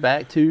that goes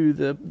back to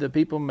the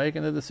people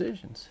making the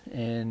decisions.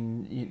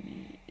 And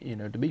you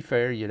know, to be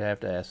fair, you'd have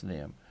to ask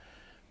them.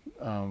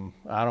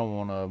 I don't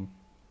want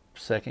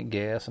to second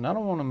guess, and I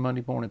don't want to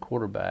Monday morning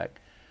quarterback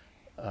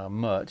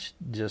much.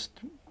 Just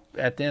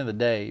at the end of the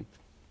day,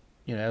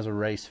 you know, as a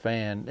race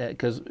fan,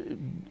 because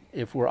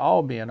if we're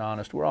all being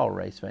honest, we're all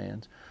race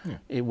fans.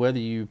 Yeah. Whether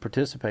you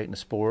participate in the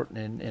sport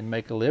and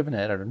make a living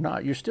at it or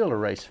not, you're still a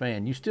race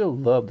fan. You still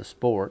love the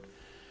sport,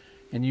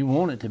 and you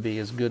want it to be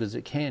as good as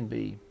it can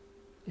be.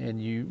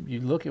 And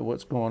you look at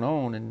what's going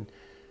on, and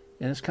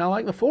it's kind of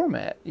like the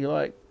format. You're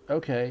like,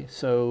 okay,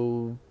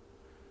 so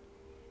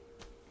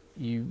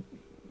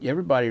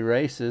everybody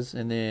races,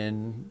 and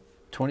then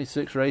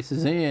 26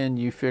 races in,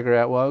 you figure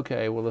out, well,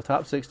 okay, well, the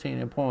top 16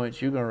 in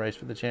points, you're going to race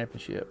for the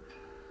championship.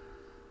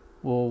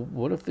 Well,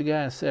 what if the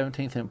guy in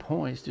 17th in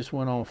points just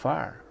went on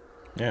fire?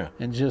 Yeah.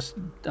 And just,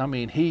 I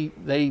mean,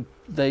 they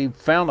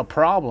found a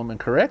problem and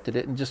corrected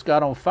it and just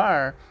got on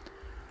fire.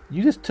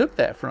 You just took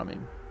that from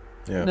him.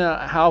 Yeah. Now,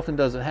 how often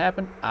does it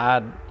happen?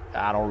 I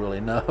don't really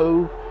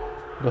know.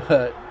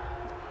 But,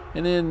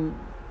 and then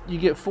you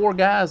get 4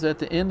 guys at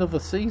the end of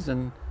the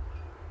season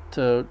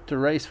to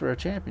race for a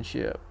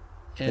championship.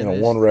 And in a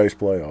one-race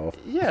playoff.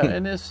 Yeah,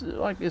 and it's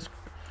like the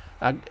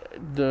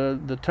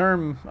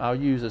term I'll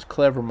use is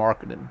clever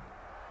marketing,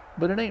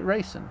 but it ain't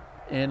racing.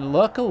 And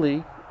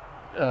luckily,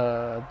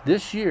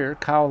 this year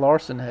Kyle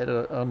Larson had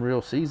an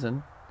unreal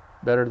season,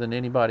 better than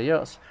anybody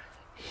else.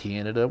 He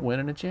ended up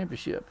winning a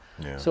championship.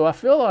 Yeah. So I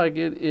feel like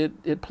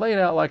it played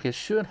out like it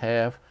should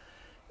have,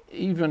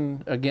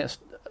 even against,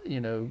 you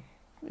know,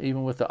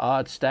 even with the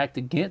odds stacked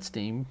against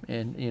him,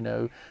 and, you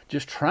know,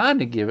 just trying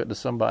to give it to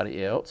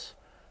somebody else.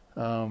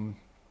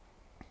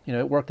 You know,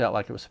 it worked out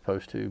like it was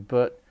supposed to,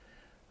 but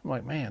I'm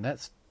like, man, I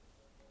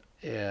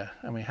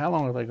mean, how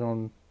long are they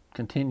going to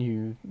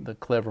continue the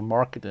clever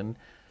marketing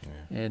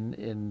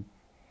and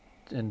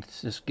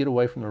just get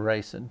away from the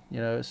racing? You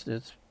know,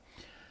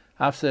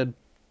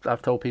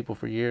 I've told people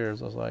for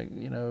years, I was like,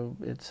 you know,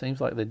 it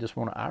seems like they just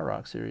want an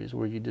IROC series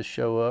where you just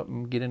show up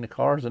and get in the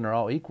cars and they're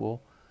all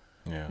equal.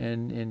 Yeah.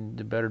 And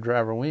the better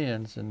driver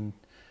wins. And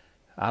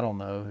I don't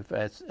know if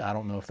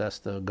that's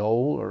the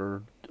goal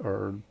or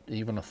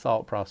even a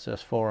thought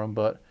process for them,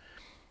 but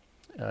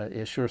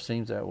it sure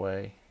seems that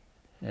way,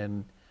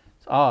 and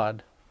it's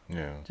odd.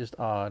 Yeah, just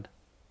odd.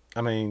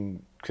 I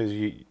mean, because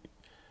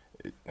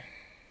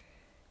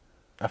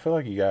I feel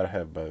like you got to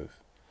have both,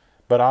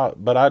 but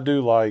I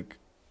do like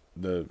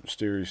the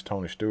series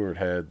Tony Stewart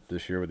had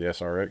this year with the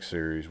SRX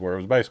series, where it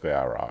was basically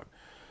IROC,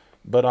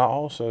 but I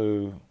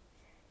also,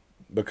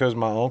 because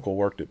my uncle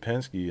worked at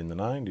Penske in the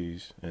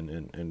 90s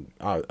and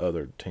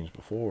other teams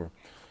before,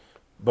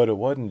 but it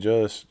wasn't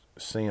just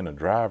seeing a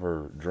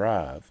driver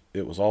drive.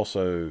 It was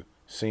also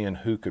seeing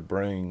who could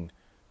bring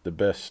the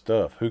best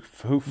stuff,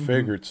 who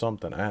figured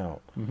something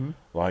out. Mm-hmm.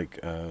 Like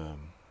I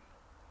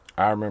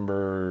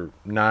remember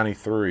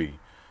 93,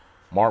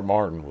 Mark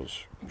Martin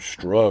was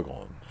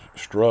struggling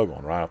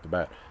right off the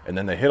bat. And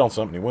then they hit on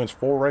something. He wins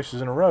 4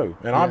 races in a row.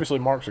 And obviously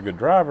Mark's a good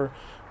driver,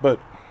 but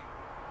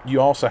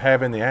you also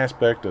have in the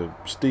aspect of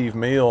Steve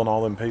Mill and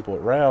all them people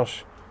at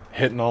Roush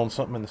hitting on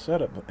something in the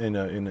setup in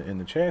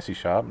the chassis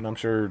shop, and I'm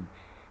sure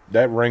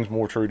that rings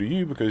more true to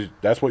you because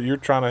that's what you're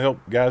trying to help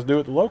guys do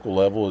at the local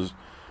level. Is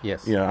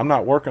yes, you know, I'm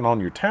not working on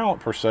your talent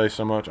per se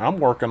so much. I'm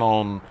working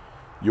on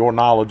your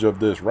knowledge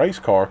of this race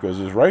car, because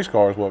this race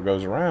car is what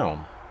goes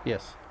around.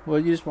 Yes. Well,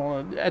 you just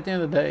want to, at the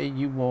end of the day,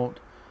 you want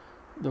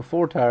the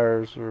 4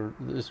 tires or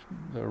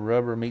the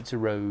rubber meets the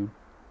road,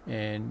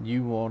 and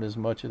you want as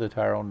much of the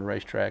tire on the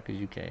racetrack as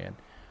you can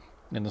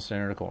in the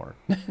center of the corner.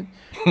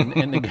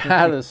 and the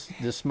guy that's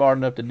smart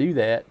enough to do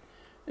that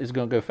is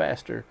going to go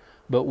faster.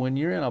 But when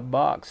you're in a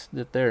box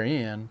that they're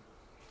in,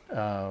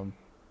 like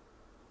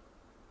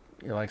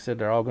I said,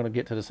 they're all going to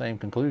get to the same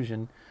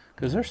conclusion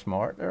because they're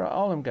smart.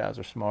 All them guys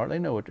are smart. They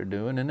know what they're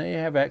doing, and they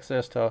have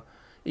access to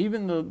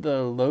even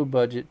the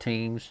low-budget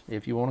teams,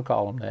 if you want to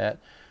call them that.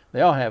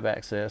 They all have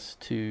access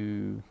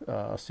to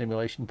a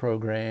simulation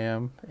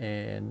program,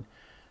 and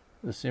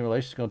the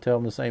simulation is going to tell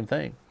them the same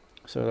thing.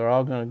 So they're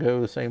all going to go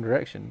the same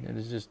direction. And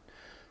it's just,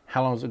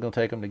 how long is it going to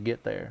take them to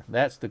get there?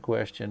 That's the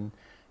question,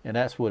 and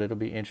that's what it'll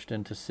be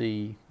interesting to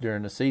see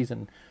during the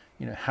season.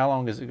 You know, how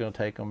long is it going to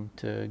take them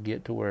to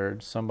get to where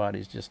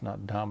somebody's just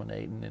not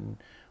dominating, and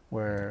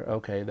where,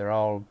 okay, they're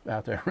all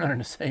out there running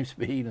the same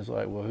speed, and it's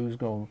like, well, who's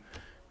going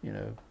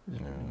to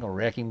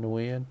wreck him to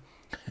win?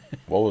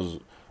 What was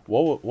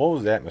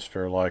the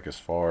atmosphere like, as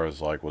far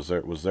as like, was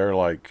there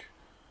like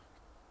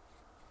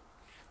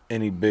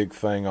any big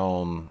thing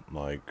on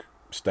like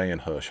staying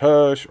hush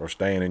hush or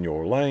staying in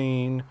your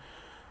lane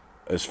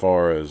as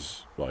far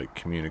as like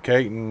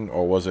communicating,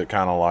 or was it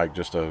kind of like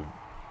just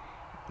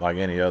like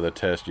any other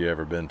test you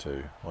ever been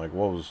to? Like,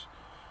 what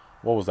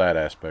was that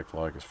aspect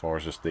like as far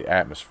as just the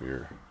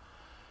atmosphere?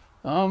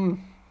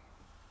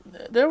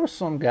 There were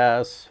some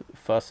guys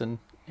fussing,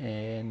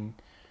 and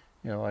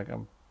like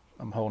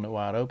I'm holding it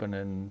wide open,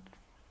 and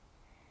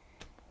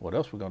what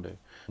else we gonna do?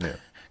 Yeah.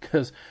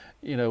 Because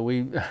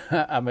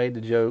I made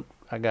the joke.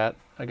 I got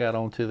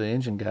onto the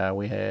engine guy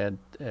we had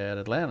at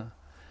Atlanta,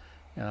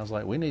 and I was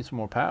like, we need some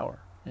more power.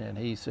 And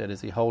he said,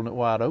 is he holding it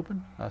wide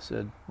open? I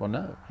said, well,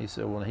 no. He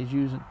said, well, he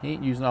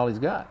ain't using all he's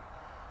got.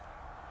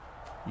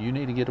 You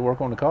need to get to work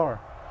on the car.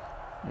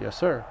 Yes,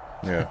 sir.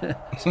 Yeah.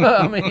 So,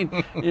 I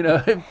mean,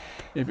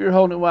 if you're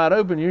holding it wide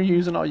open, you're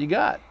using all you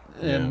got.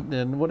 And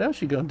then what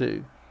else you going to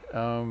do?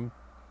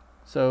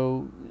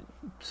 So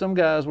some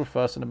guys were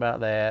fussing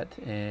about that,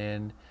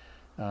 and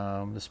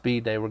the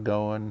speed they were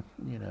going,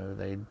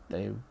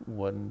 they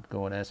wasn't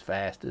going as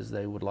fast as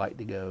they would like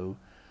to go.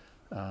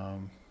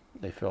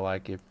 They feel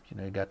like if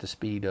you got the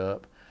speed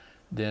up,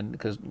 then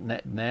because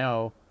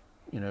now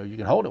you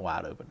can hold it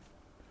wide open.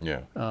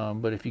 Yeah.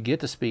 But if you get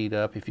the speed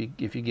up, if you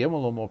give them a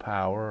little more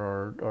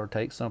power or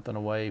take something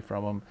away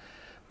from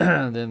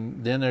them,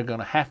 then they're going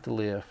to have to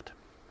lift,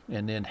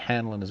 and then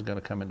handling is going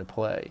to come into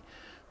play.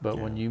 But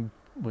when you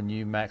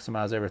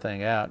maximize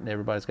everything out and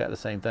everybody's got the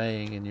same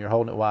thing and you're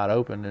holding it wide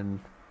open, and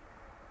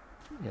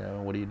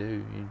what do?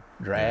 You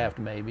draft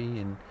maybe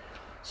and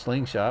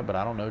slingshot, but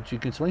I don't know that you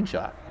can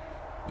slingshot.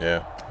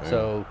 Yeah.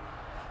 So,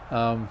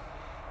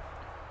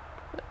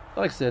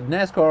 like I said,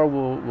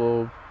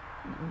 NASCAR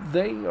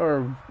they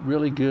are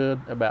really good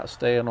about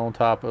staying on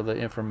top of the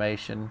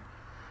information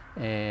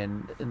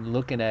and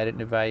looking at it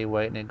and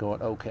evaluating it,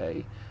 going,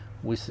 okay,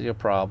 we see a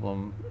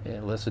problem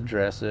and let's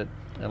address it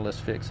and let's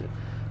fix it.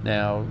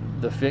 Now,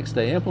 the fix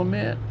they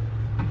implement,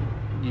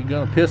 you're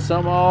going to piss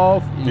some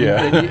off.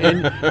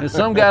 And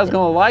some guy's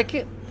going to like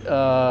it.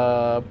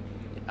 I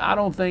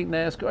don't think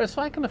NASCAR, it's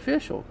like an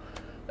official.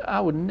 I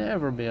would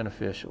never be an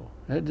official.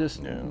 It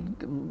just,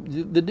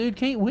 the dude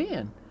can't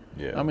win.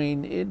 Yeah. I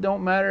mean, it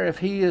don't matter if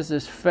he is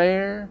as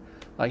fair.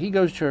 Like, he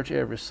goes to church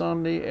every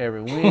Sunday,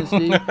 every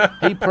Wednesday.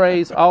 He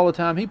prays all the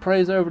time. He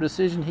prays over the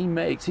decision he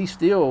makes. He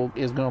still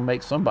is going to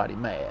make somebody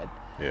mad.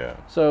 Yeah.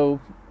 So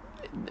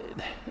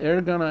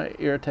they're going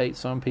to irritate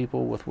some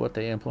people with what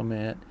they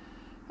implement,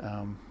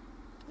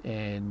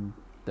 and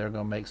they're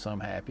going to make some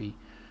happy.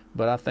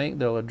 But I think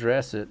they'll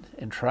address it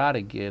and try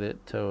to get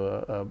it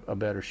to a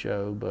better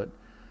show. But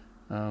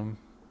I'm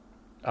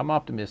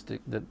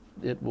optimistic that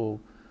it will,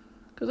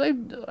 because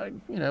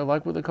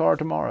like with the car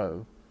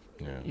tomorrow,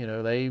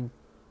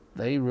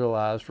 they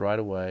realized right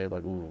away,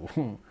 like,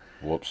 ooh,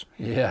 whoops.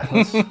 Yeah,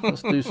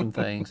 let's do some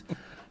things.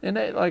 And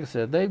they, like I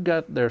said, they've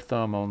got their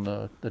thumb on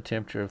the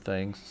temperature of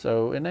things.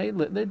 So, and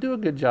they do a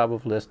good job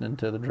of listening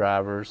to the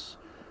drivers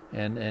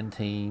and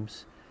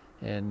teams,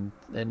 and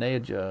they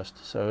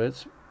adjust. So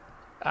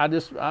I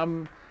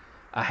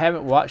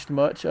haven't watched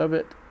much of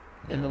it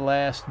in the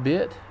last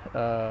bit,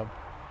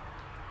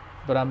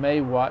 but I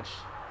may watch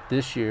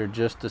this year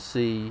just to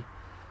see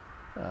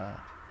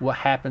what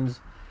happens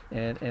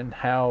and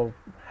how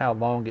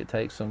long it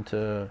takes them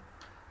to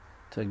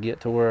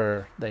get to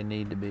where they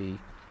need to be.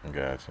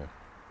 Gotcha.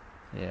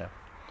 Yeah.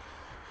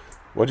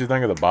 What'd you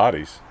think of the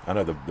bodies? I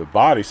know the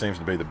body seems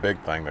to be the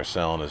big thing they're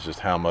selling, is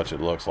just how much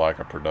it looks like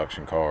a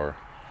production car.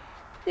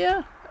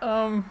 Yeah,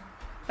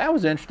 that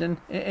was interesting.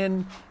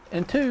 And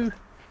two,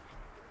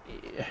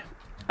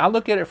 I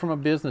look at it from a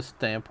business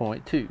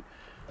standpoint too.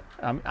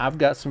 I've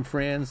got some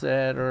friends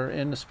that are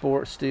in the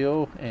sport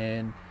still,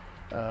 and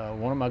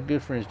one of my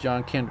good friends,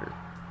 John Kinder.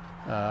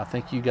 I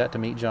think you got to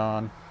meet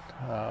John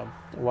a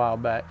while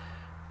back.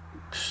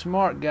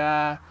 Smart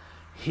guy.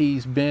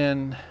 He's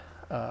been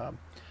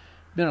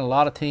in a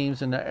lot of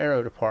teams in the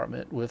aero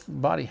department with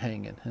body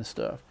hanging and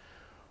stuff.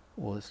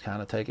 Well, it's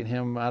kind of taken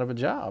him out of a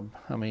job.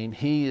 I mean,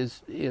 he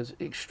is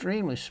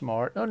extremely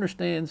smart,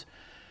 understands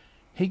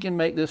he can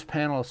make this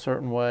panel a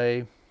certain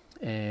way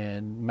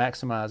and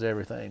maximize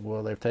everything.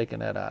 Well, they've taken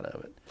that out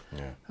of it.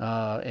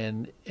 Yeah.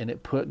 And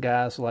it put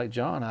guys like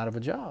John out of a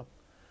job,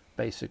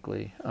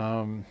 basically.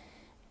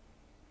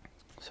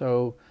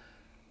 So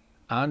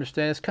I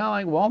understand it's kind of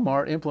like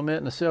Walmart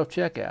implementing the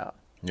self-checkout.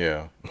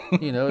 Yeah.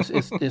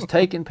 It's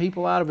taking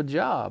people out of a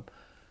job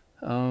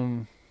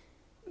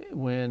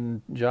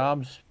when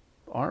jobs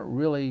aren't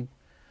really,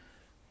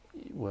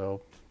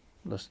 well,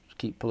 let's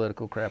keep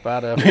political crap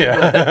out of it.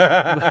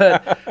 Yeah.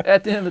 But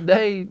at the end of the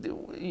day,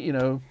 you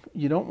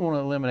don't want to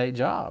eliminate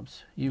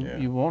jobs.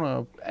 You want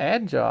to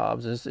add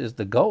jobs is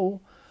the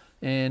goal,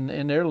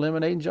 and they're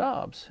eliminating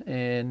jobs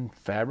and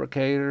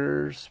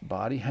fabricators,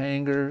 body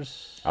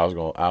hangers. that was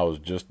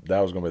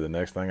going to be the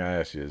next thing I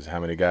asked you, is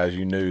how many guys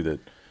you knew that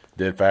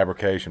did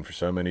fabrication for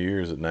so many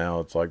years that now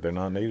it's like they're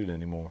not needed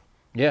anymore.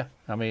 Yeah,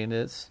 I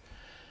mean,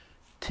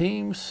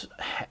 teams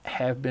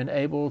have been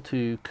able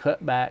to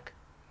cut back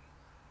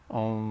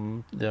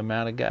on the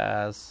amount of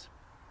guys,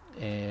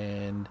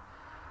 and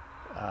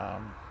I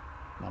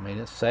mean,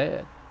 it's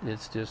sad.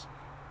 It's just,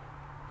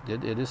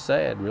 it is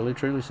sad, really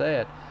truly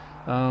sad.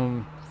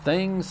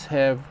 Things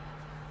have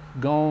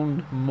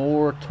gone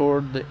more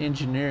toward the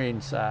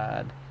engineering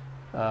side.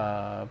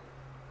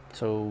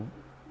 So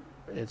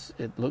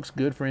it looks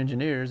good for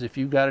engineers. If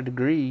you've got a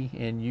degree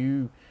and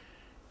you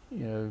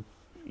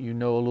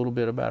know a little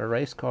bit about a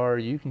race car,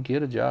 you can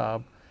get a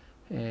job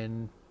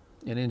and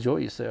enjoy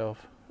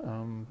yourself.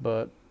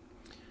 But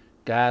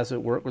guys that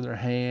work with their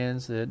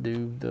hands, that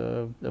do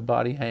the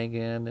body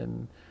hanging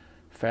and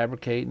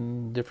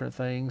fabricating different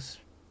things,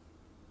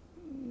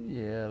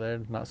 yeah,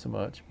 they're not so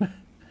much.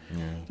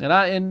 Yeah.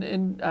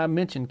 And I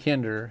mentioned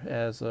Kinder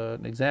as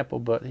an example,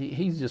 but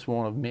he's just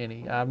one of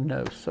many. I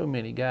know so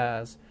many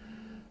guys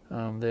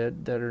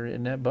that are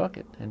in that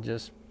bucket, and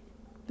just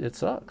it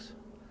sucks.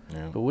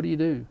 Yeah. But what do you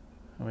do?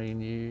 I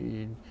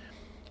mean,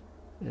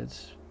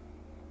 it's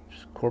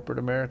corporate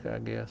America, I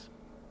guess.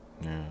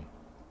 Yeah.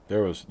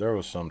 There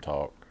was some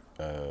talk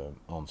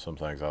on some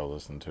things I was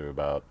listening to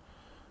about,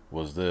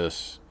 was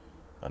this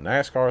a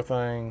NASCAR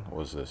thing?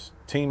 Was this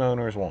team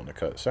owners wanting to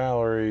cut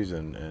salaries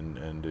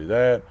and do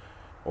that?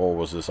 Or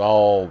was this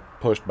all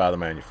pushed by the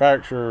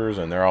manufacturers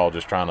and they're all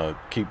just trying to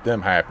keep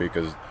them happy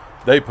because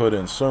they put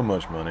in so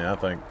much money? I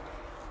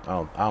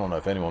don't know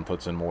if anyone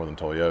puts in more than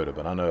Toyota,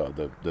 but I know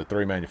the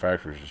three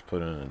manufacturers just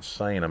put in an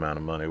insane amount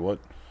of money.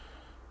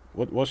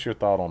 What's your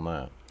thought on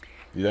that?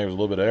 Do you think it was a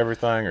little bit of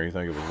everything, or you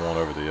think it was one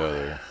over the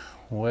other?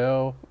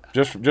 Well,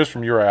 just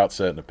from your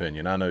outsetting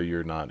opinion, I know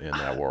you're not in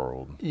that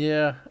world.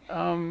 Yeah.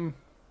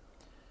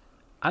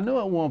 I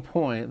know at one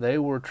point they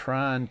were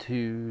trying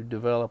to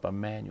develop a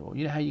manual.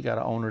 You know how you got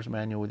an owner's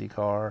manual with your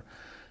car,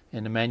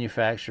 and the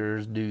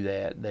manufacturers do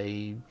that.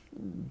 They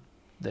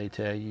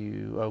tell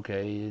you,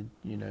 okay,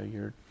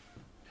 your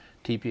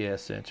TPS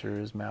sensor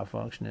is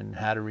malfunctioning,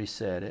 how to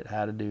reset it,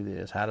 how to do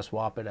this, how to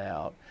swap it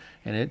out.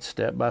 And it's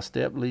step by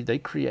step. They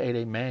create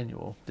a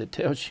manual that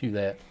tells you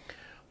that.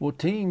 Well,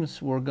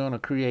 teams were going to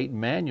create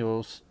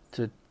manuals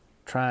to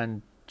try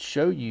and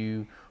show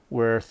you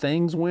where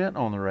things went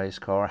on the race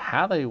car,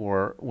 how they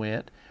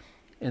went,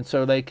 and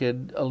so they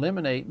could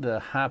eliminate the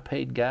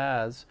high-paid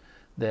guys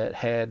that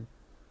had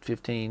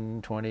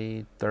 15,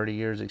 20, 30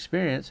 years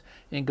experience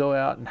and go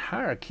out and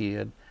hire a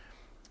kid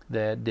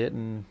that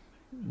didn't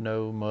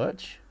know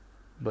much,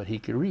 but he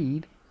could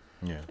read,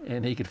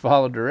 and he could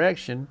follow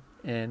direction,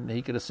 and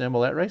he could assemble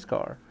that race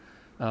car.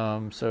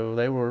 So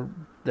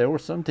there were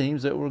some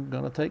teams that were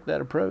going to take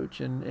that approach,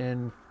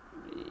 and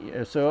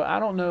so I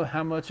don't know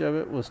how much of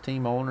it was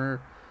team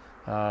owner.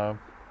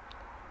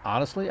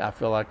 Honestly, I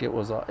feel like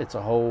it's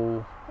a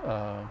whole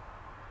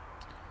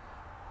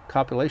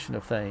compilation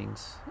of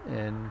things.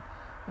 And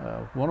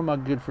one of my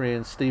good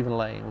friends, Stephen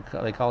Lane,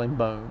 they call him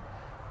Bone.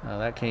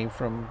 That came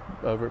from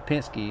over at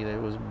Penske.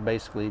 It was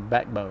basically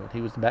Backbone.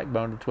 He was the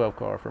backbone of the 12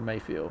 car for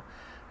Mayfield,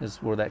 is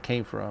where that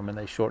came from, and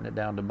they shortened it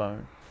down to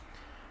Bone.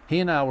 He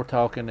and I were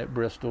talking at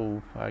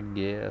Bristol, I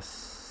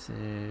guess,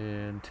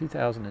 in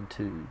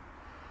 2002,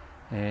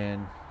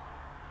 and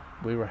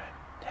we were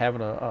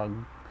having a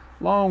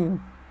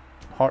long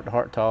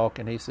heart-to-heart talk,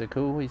 and he said,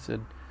 cool, he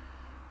said,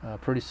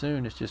 pretty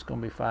soon it's just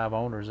going to be 5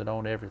 owners that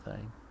own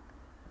everything.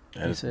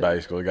 And it's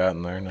basically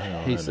gotten there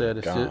now. He said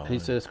it's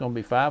going to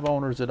be 5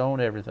 owners that own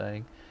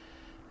everything.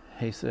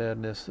 He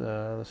said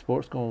the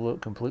sport's going to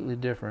look completely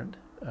different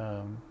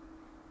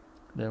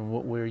than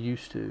what we're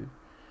used to.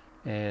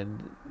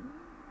 And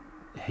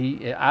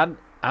I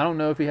don't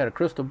know if he had a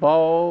crystal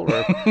ball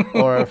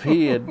or if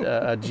he had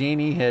a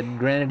genie had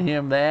granted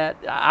him that.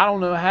 I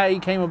don't know how he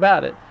came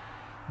about it,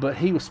 but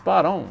he was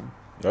spot on.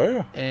 Oh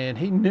yeah. And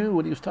he knew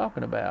what he was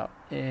talking about,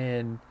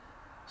 and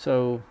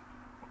so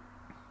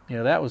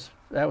that was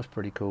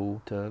pretty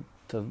cool to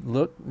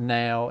look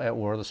now at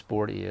where the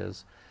sport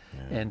is,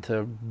 and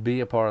to be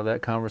a part of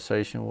that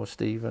conversation with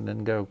Stephen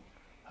and go,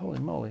 holy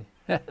moly.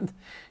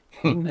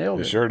 He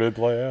nailed it. It sure did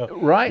play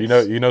out. Right.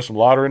 You know some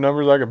lottery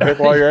numbers I can pick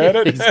while you're at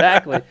it?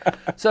 Exactly.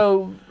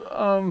 So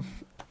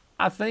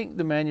I think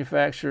the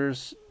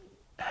manufacturers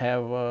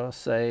have a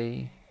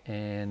say,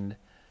 and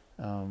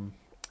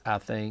I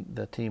think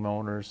the team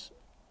owners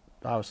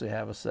obviously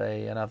have a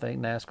say, and I think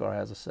NASCAR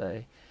has a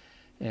say.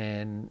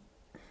 And,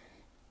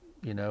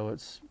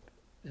 it's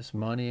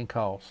money and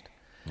cost.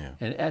 Yeah.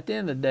 And at the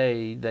end of the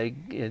day,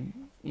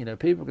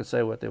 people can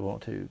say what they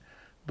want to,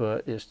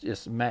 but it's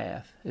just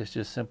math. It's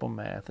just simple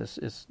math.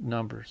 It's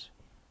numbers.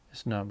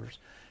 It's numbers.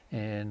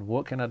 And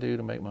what can I do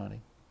to make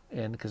money?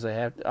 And because they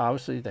have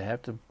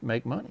to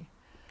make money.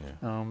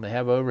 Yeah. They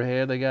have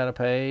overhead they got to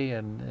pay,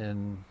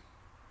 and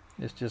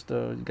it's just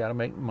you got to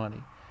make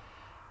money.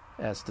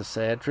 That's the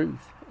sad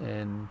truth.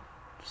 And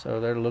so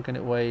they're looking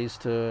at ways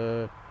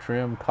to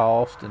trim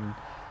cost and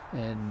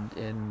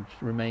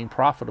remain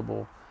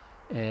profitable.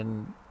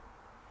 And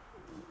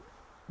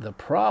the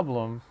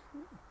problem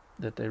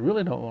that they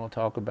really don't want to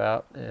talk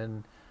about,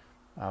 and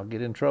I'll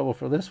get in trouble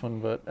for this one,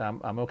 but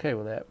I'm okay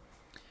with that,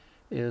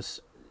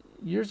 is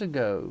years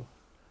ago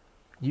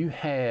you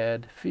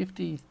had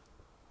 50,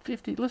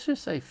 let's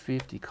just say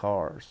 50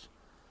 cars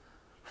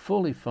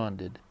fully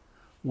funded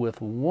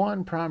with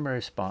one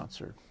primary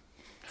sponsor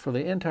for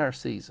the entire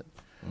season,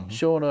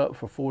 showing up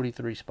for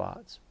 43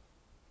 spots.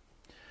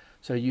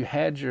 So you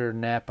had your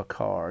Napa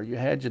car, you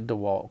had your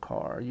DeWalt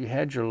car, you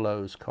had your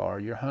Lowe's car,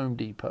 your Home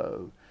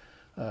Depot,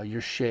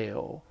 your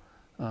Shell,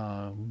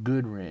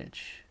 Goodwrench.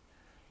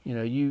 You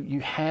know, you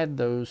had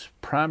those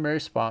primary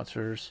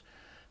sponsors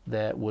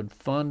that would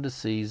fund the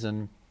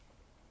season,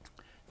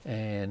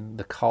 and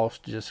the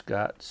cost just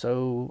got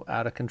so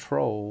out of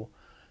control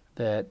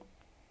that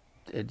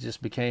it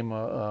just became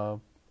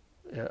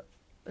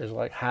it's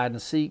like hide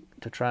and seek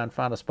to try and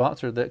find a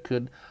sponsor that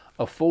could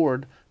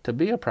afford to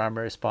be a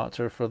primary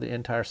sponsor for the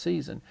entire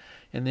season.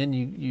 And then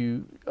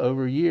you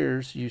over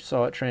years you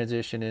saw it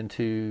transition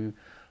into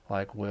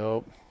like,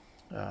 well,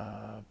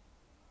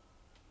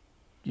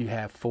 you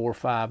have 4 or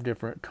 5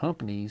 different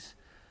companies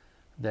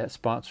that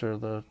sponsor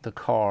the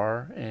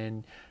car,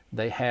 and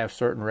they have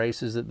certain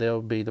races that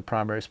they'll be the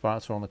primary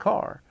sponsor on the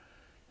car.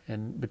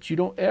 But you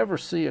don't ever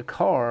see a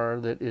car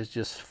that is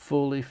just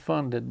fully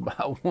funded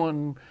by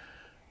one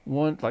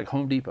like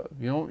Home Depot.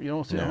 You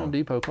don't see a Home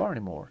Depot car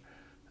anymore.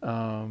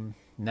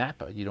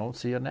 Napa, you don't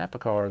see a Napa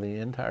car the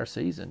entire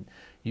season.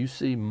 You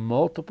see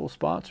multiple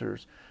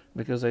sponsors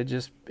because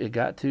it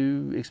got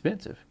too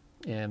expensive,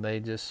 and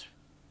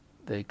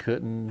they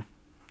couldn't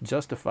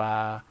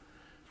justify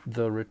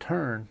the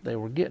return they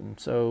were getting.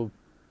 So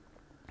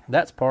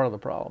that's part of the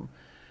problem.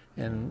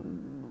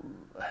 And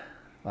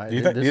do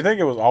you think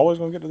it was always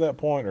going to get to that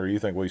point, or do you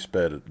think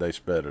they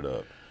sped it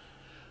up?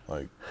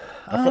 Like,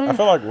 I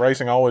feel like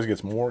racing always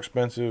gets more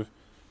expensive,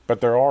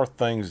 but there are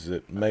things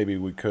that maybe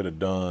we could have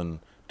done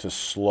to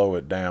slow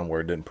it down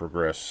where it didn't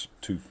progress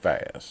too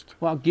fast.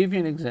 Well, I'll give you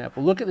an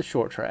example. Look at the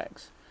short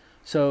tracks.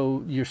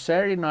 So your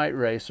Saturday night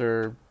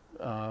racer,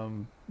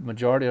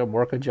 majority of them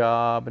work a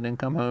job and then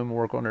come home and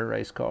work on their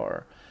race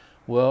car.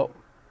 Well,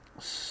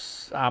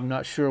 I'm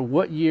not sure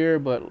what year,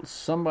 but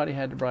somebody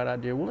had the bright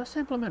idea, well, let's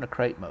implement a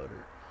crate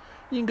motor.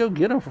 You can go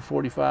get them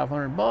for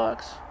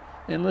 $4,500,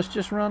 and let's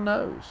just run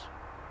those.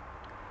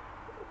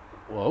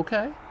 Well,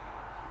 okay.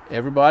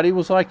 Everybody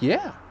was like,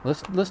 yeah,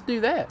 let's do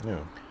that. Yeah.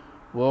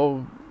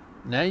 Well,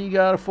 now you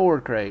got a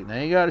Ford crate,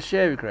 now you got a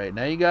Chevy crate,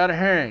 now you got a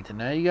Harrington,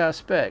 now you got a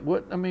Spec.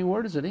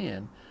 Where does it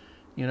end?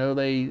 You know,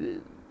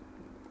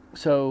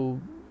 so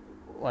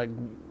like,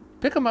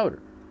 pick a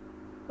motor.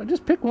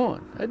 Just pick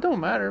one. It don't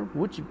matter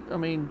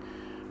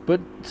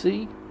but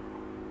see,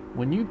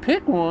 when you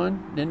pick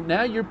one, then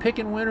now you're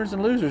picking winners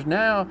and losers.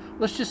 Now,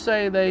 let's just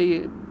say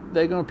they're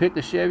going to pick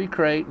the Chevy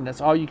crate, and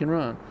that's all you can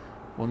run.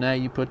 Well, now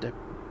you put the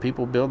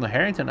people building the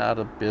Harrington out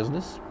of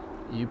business.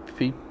 You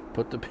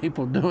put the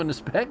people doing the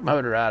Spec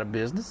motor out of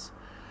business.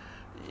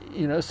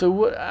 You know, so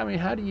what?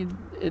 How do you?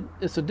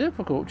 It's a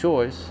difficult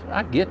choice.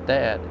 I get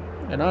that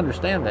and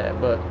understand that,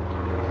 but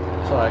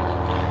it's like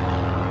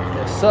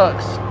it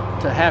sucks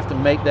to have to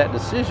make that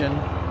decision,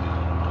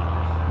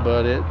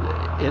 but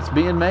it's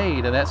being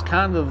made, and that's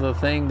kind of the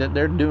thing that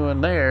they're doing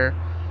there.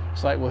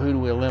 It's like, well, who do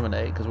we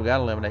eliminate? Because we got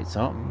to eliminate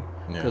something.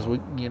 Because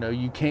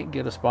you can't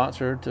get a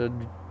sponsor to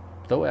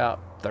throw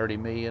out $30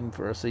 million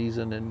for a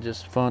season and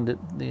just fund it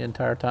the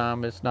entire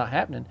time. It's not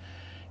happening,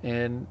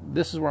 and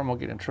this is where I'm gonna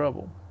get in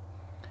trouble.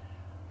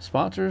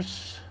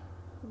 Sponsors,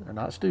 they're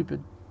not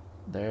stupid.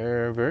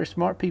 They're very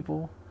smart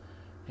people,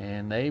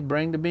 and they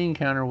bring the bean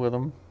counter with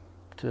them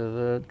to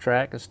the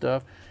track and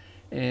stuff.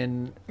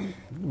 And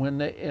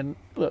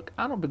look,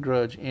 I don't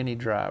begrudge any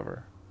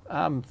driver.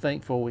 I'm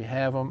thankful we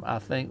have them.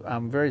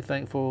 I'm very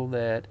thankful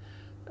that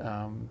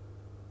they're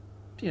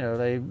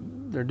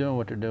doing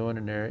what they're doing,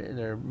 and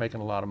they're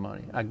making a lot of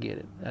money. I get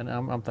it, and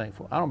I'm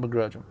thankful. I don't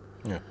begrudge them.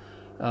 Yeah.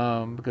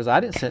 Because I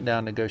didn't sit down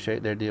and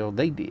negotiate their deal.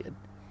 They did.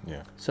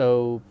 Yeah.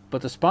 So,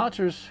 but the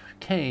sponsors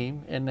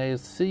came, and they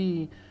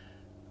see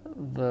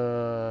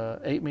the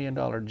 $8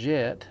 million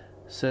jet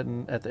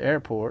sitting at the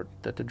airport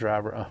that the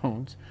driver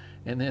owns,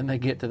 and then they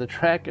get to the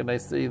track and they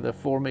see the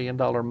 $4 million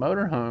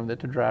motorhome that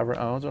the driver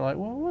owns. They're like,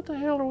 well, what the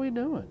hell are we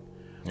doing?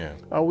 Yeah.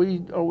 Are we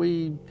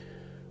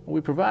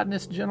providing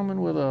this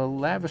gentleman with a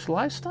lavish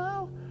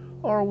lifestyle,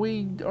 or are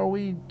we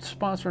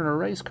sponsoring a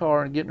race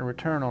car and getting a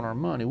return on our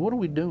money? What are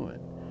we doing?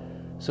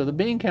 So the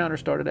bean counter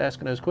started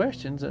asking those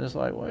questions, and it's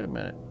like, wait a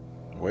minute.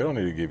 We don't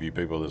need to give you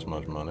people this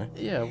much money.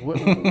 Yeah. What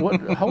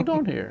hold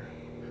on here.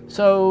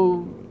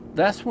 So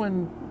that's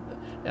when,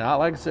 and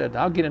like I said,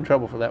 I'll get in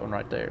trouble for that one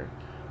right there.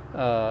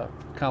 Kind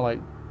of like,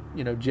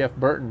 Jeff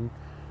Burton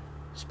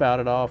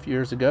spouted off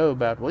years ago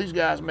about, well, these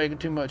guys are making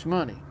too much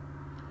money,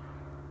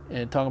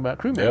 and talking about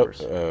crew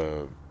members.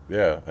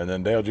 Yeah, and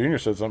then Dale Jr.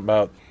 said something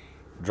about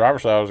driver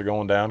salaries are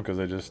going down because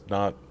they're just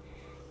not.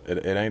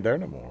 It ain't there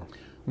no more.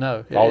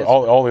 No,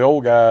 all the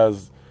old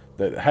guys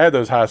that had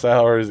those high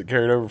salaries that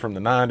carried over from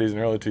the '90s and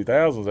early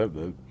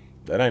 2000s,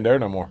 that ain't there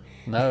no more.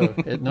 No,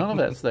 none of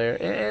that's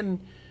there. And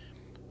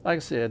like I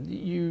said,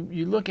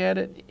 you look at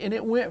it, and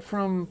it went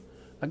from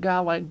a guy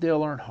like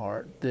Dale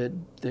Earnhardt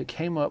that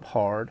came up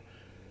hard,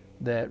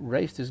 that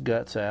raced his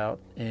guts out,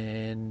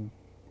 and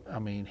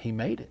he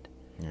made it.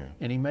 Yeah.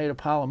 And he made a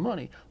pile of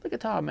money. Look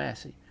at Todd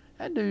Massey.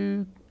 That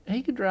dude,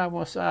 he could drive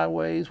one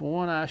sideways with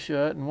one eye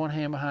shut and one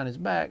hand behind his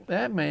back.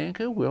 That man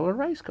could wheel a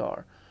race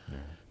car. Yeah.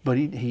 But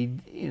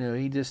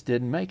he just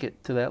didn't make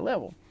it to that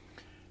level.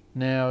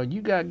 Now,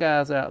 you got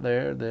guys out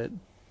there that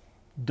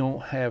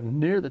don't have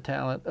near the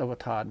talent of a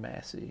Todd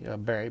Massey, a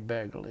Barry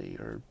Begley,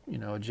 or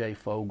a Jay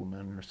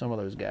Fogelman, or some of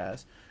those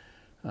guys.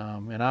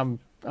 And I'm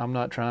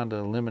not trying to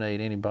eliminate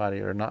anybody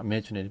or not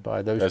mention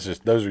anybody. Those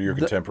are your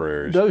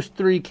contemporaries. Those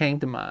three came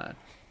to mind.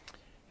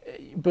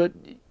 But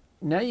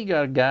now you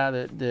got a guy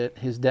that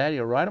his daddy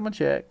will write him a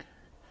check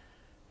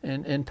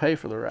and pay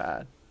for the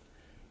ride.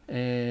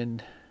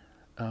 And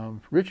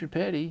Richard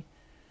Petty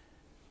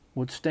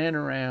would stand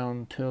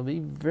around till the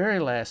very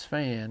last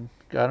fan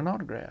got an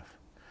autograph,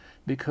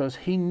 because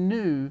he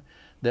knew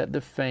that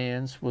the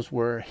fans was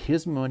where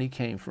his money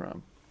came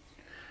from.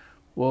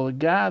 Well, the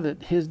guy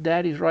that his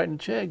daddy's writing a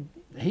check,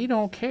 he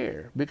don't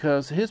care,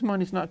 because his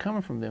money's not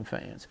coming from them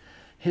fans.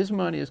 His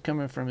money is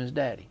coming from his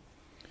daddy.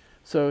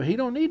 So he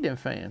don't need them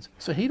fans.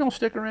 So he don't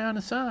stick around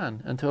and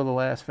sign until the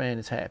last fan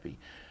is happy.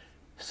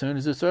 As soon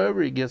as it's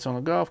over, he gets on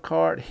a golf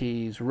cart,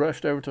 he's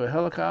rushed over to a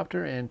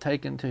helicopter and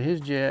taken to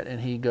his jet, and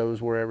he goes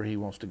wherever he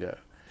wants to go.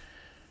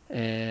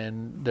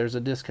 And there's a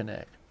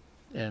disconnect.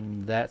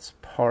 And that's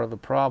part of the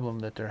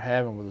problem that they're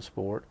having with the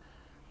sport.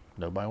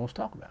 Nobody wants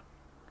to talk about.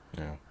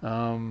 Yeah.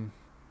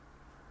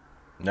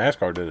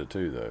 NASCAR did it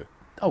too, though.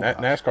 Oh,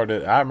 NASCAR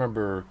did. I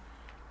remember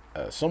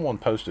someone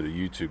posted a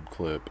YouTube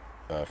clip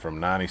from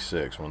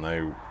 '96 when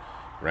they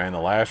ran the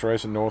last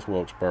race in North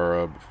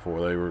Wilkesboro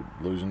before they were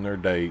losing their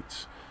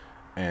dates.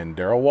 And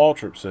Darrell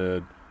Waltrip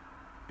said,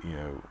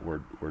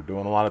 we're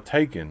doing a lot of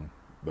taking,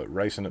 but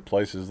racing at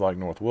places like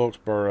North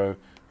Wilkesboro,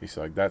 he's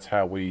like, that's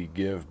how we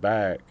give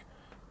back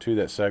to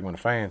that segment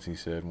of fans. He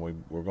said,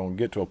 we're going to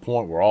get to a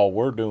point where all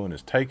we're doing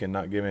is taking,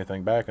 not giving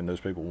anything back, and those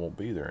people won't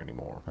be there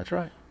anymore. That's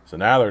right. So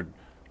now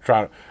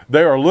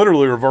they are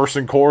literally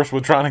reversing course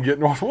with trying to get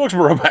North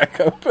Wilkesboro back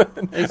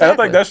open. Exactly. And I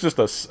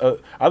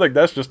think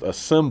that's just a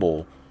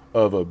symbol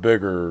of a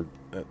bigger.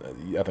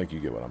 I think you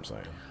get what I'm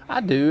saying.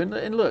 I do,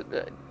 and look,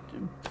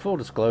 full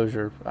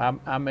disclosure,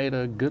 I made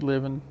a good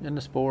living in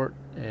the sport,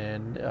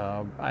 and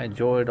I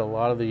enjoyed a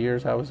lot of the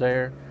years I was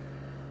there.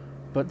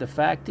 But the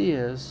fact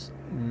is,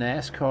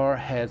 NASCAR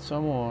had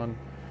someone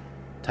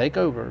take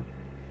over,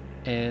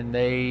 and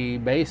they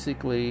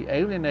basically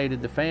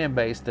alienated the fan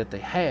base that they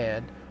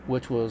had,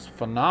 which was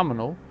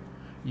phenomenal,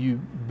 you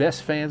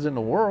best fans in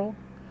the world,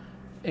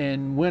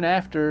 and went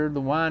after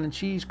the wine and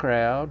cheese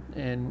crowd,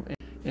 and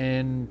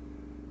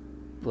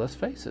let's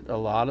face it, a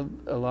lot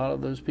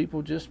of those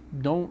people just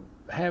don't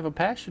have a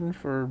passion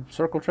for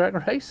circle track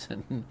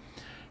racing,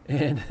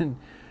 and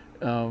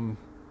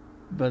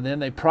but then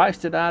they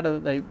priced it out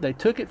of they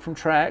took it from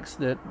tracks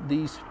that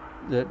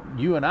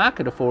you and I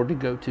could afford to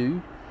go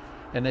to,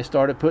 and they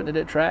started putting it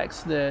at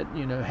tracks that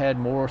had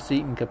more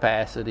seating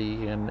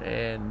capacity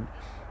and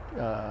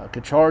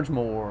could charge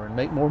more and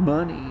make more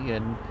money,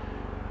 and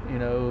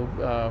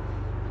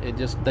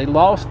they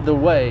lost the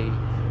way.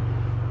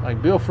 Like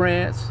Bill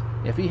France,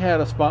 if he had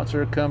a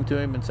sponsor come to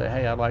him and say,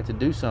 hey, I'd like to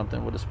do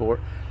something with the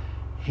sport,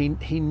 he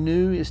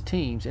knew his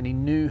teams, and he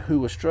knew who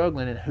was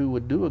struggling and who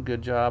would do a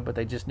good job, but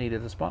they just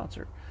needed a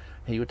sponsor.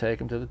 He would take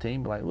them to the team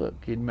and be like, look,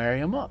 he'd marry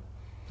them up.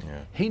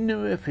 Yeah. He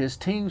knew if his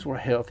teams were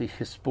healthy,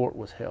 his sport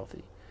was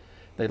healthy.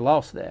 They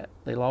lost that.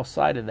 They lost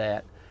sight of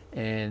that,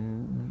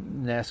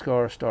 and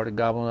NASCAR started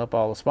gobbling up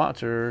all the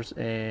sponsors,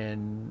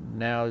 and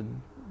now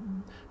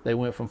they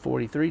went from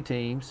 43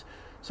 teams.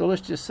 So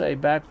let's just say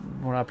back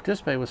when I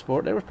participated with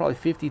sport, there was probably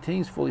 50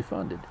 teams fully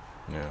funded.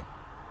 Yeah.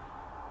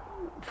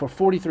 For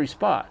 43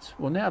 spots.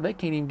 Well, now they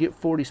can't even get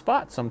 40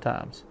 spots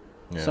sometimes.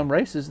 Yeah. Some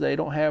races, they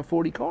don't have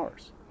 40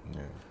 cars.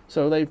 Yeah.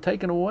 So they've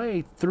taken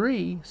away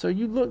 3. So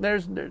you look,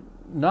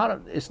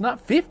 it's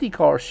not 50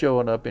 cars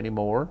showing up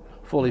anymore,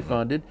 fully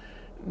funded.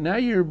 Now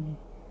you're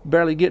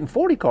barely getting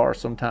 40 cars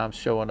sometimes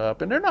showing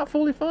up, and they're not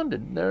fully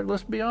funded.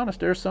 Let's be honest,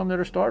 there's some that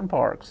are starting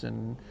parks,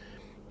 and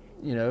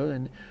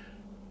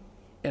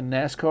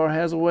NASCAR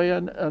has a way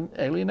of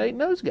alienating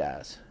those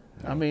guys.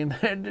 Yeah. I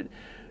mean,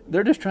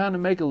 they're just trying to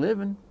make a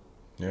living.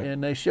 Yeah.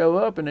 And they show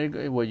up and they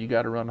go, well, you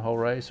got to run the whole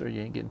race or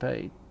you ain't getting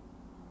paid.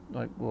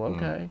 Like, well,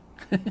 okay.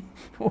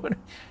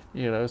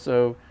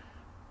 So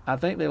I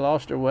think they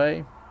lost their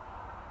way,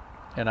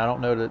 and I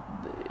don't know that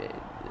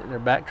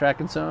they're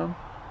backtracking some.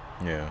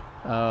 Yeah.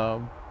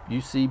 You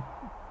see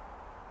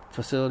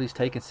facilities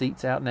taking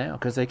seats out now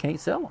because they can't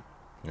sell them.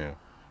 Yeah.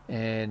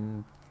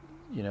 And,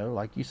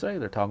 like you say,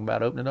 they're talking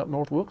about opening up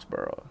North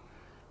Wilkesboro.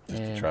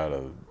 Just to try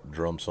to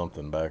drum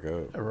something back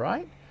up.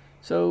 Right.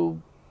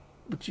 So,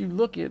 but you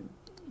look at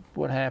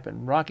what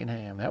happened.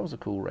 Rockingham, that was a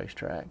cool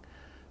racetrack.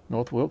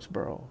 North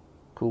Wilkesboro,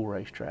 cool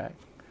racetrack.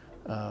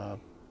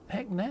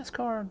 Heck,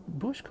 NASCAR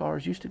Busch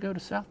cars used to go to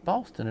South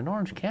Boston in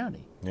Orange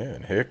County. Yeah,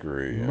 and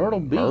Hickory. Myrtle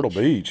Beach. Myrtle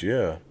Beach,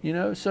 yeah.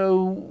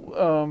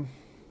 So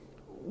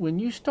when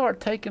you start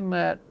taking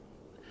that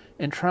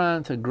and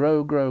trying to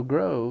grow,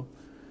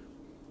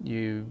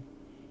 you're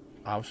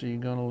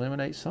going to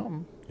eliminate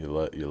something.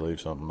 You leave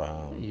something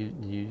behind.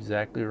 You're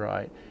exactly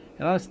right.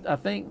 And I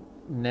think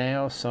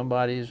now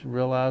somebody's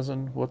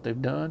realizing what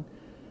they've done,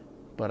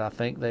 but I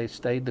think they've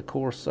stayed the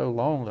course so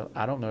long that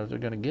I don't know if they're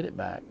going to get it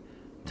back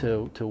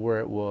to where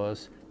it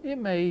was. It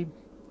may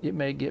it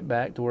may get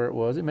back to where it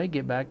was. It may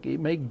get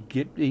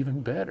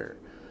even better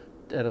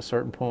at a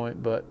certain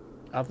point. But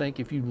I think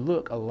if you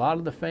look, a lot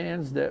of the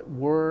fans that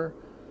were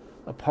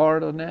a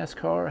part of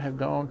NASCAR have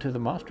gone to the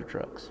monster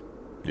trucks.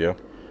 Yeah.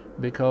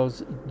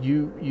 Because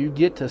you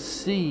get to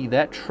see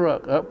that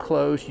truck up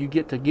close. You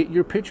get to get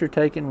your picture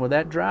taken with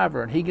that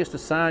driver, and he gets to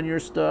sign your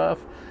stuff.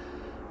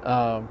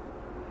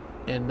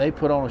 And they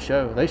put on a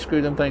show. They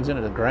screw them things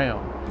into the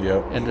ground.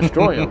 Yep. And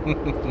destroy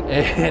them.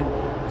 And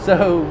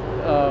so,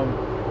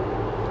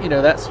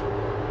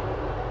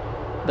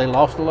 they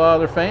lost a lot of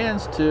their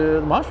fans to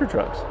the monster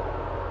trucks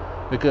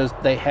because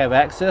they have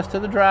access to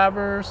the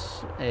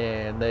drivers,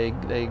 and they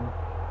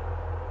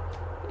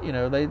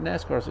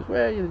NASCAR says,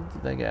 well,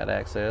 they got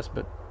access,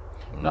 but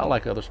not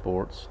like other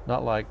sports,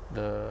 not like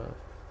the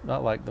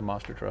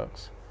monster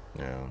trucks.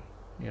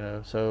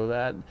 Yeah. So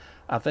that,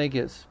 I think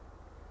it's,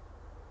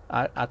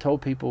 I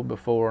told people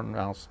before, and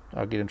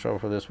I'll get in trouble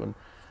for this one,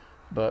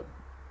 but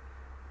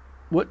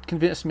what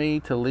convinced me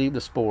to leave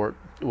the sport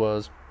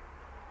was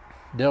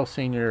Dale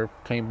Sr.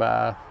 came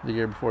by the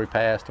year before he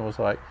passed and was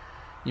like,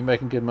 "You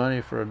making good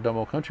money for a dumb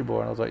old country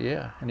boy?" And I was like,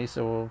 "Yeah." And he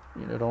said, "Well,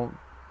 don't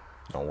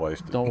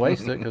waste it. Don't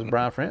waste it, because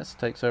Brian Francis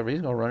takes over.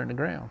 He's going to run it in the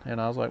ground." And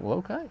I was like, "Well,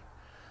 okay."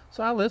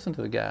 So I listened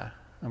to the guy.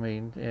 I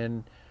mean,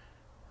 and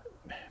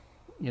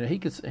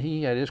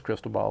he had his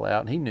crystal ball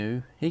out, and he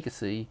knew, he could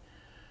see.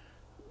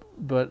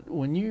 But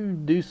when you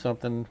do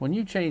something, when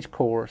you change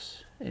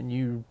course, and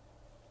you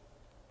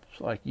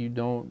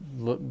don't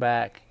look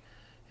back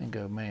and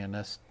go, "Man,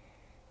 that's,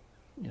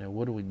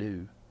 what do we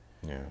do?"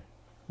 Yeah.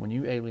 When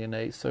you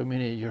alienate so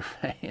many of your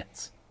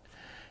fans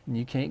and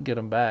you can't get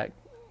them back,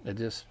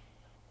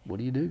 what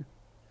do you do?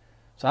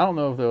 So I don't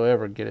know if they'll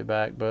ever get it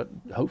back, but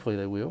hopefully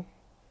they will.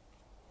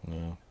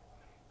 Yeah.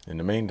 In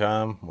the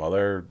meantime, while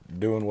they're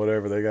doing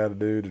whatever they got to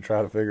do to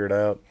try to figure it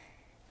out,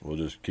 we'll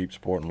just keep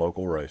supporting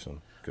local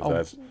racing,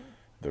 because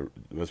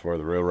that's where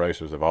the real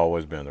racers have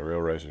always been. The real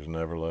racers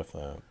never left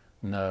that.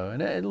 No,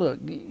 and look,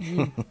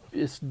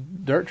 it's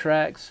dirt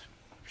tracks,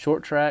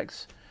 short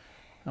tracks.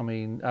 I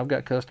mean, I've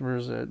got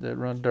customers that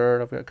run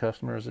dirt. I've got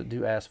customers that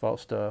do asphalt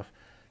stuff,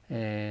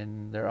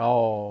 and they're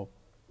all,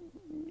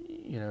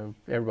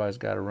 everybody's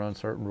got to run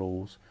certain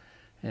rules,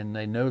 and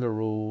they know the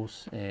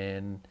rules,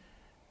 and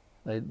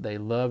they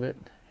love it,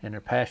 and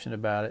they're passionate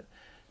about it.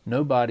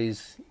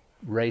 Nobody's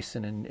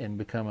racing and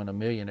becoming a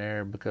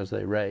millionaire because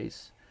they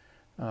race.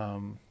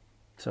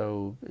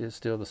 So it's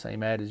still the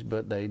same adage,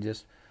 but they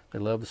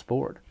love the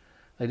sport.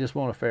 They just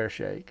want a fair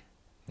shake.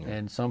 Yeah.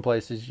 And some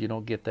places you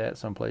don't get that,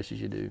 some places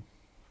you do.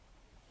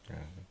 Yeah.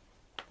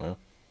 Well,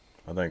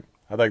 I think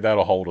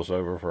that'll hold us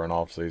over for an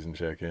off-season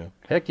check-in.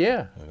 Heck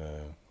yeah.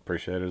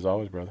 Appreciate it as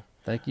always, brother.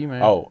 Thank you,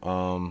 man.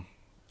 Oh,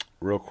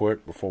 real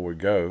quick before we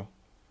go,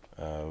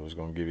 I was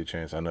going to give you a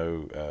chance. I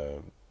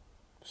know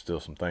still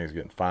some things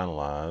getting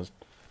finalized,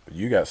 but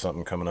you got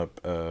something coming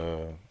up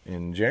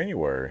in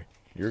January.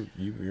 You're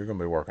going to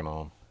be working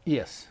on.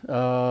 Yes.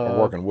 Or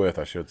working with,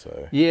 I should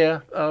say. Yeah.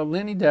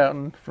 Lenny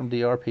Doughton from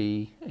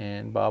DRP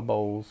and Bob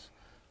Bowles,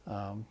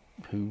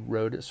 who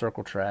rode at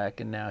Circle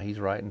Track, and now he's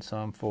writing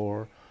some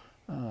for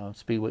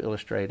Speedway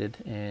Illustrated,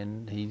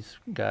 and he's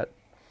got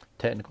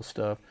technical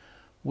stuff.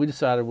 We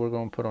decided we're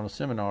going to put on a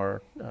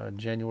seminar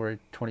January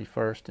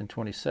 21st and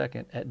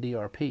 22nd at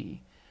DRP,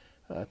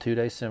 a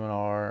 2-day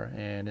seminar,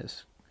 and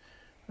it's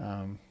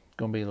going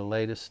to be the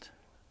latest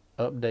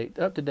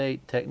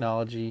up-to-date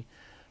technology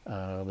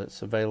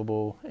that's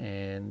available,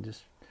 and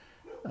just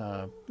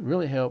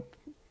really help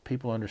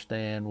people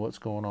understand what's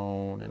going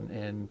on,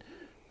 and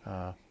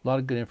a lot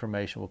of good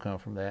information will come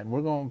from that. And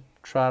we're going to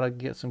try to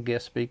get some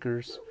guest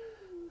speakers.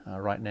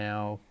 Right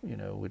now,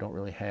 we don't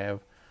really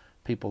have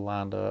people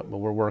lined up, but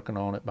we're working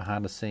on it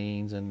behind the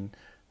scenes, and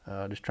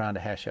just trying to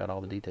hash out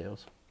all the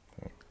details.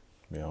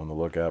 Be on the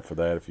lookout for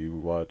that. If you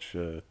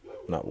you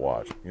don't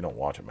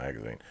watch a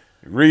magazine.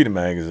 You read a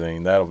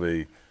magazine, that'll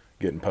be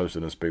getting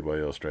posted in Speedway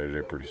Illustrated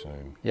here pretty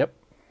soon. Yep.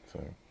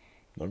 So,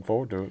 looking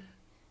forward to it.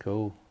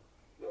 Cool.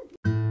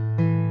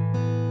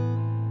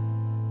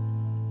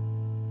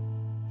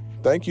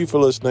 Thank you for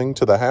listening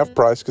to the Half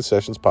Price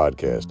Concessions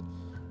Podcast.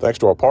 Thanks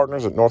to our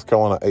partners at North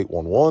Carolina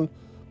 811,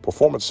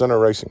 Performance Center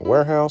Racing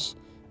Warehouse,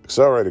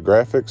 Accelerated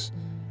Graphics,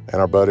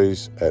 and our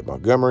buddies at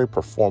Montgomery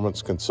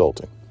Performance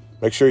Consulting.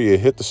 Make sure you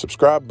hit the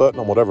subscribe button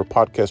on whatever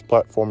podcast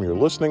platform you're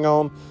listening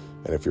on.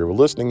 And if you're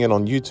listening in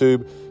on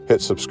YouTube,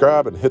 hit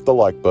subscribe and hit the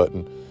like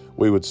button.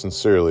 We would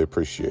sincerely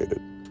appreciate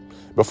it.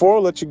 Before I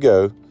let you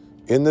go,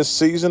 in this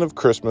season of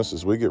Christmas,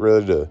 as we get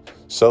ready to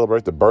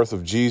celebrate the birth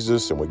of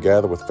Jesus and we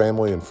gather with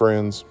family and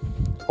friends,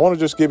 I want to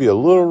just give you a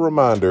little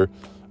reminder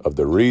of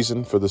the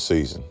reason for the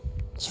season.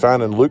 It's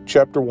found in Luke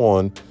chapter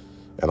 1,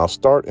 and I'll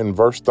start in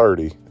verse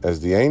 30,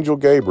 as the angel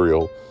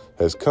Gabriel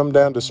has come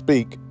down to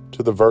speak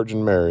to the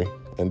Virgin Mary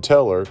and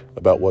tell her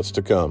about what's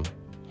to come.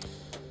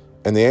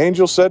 And the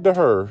angel said to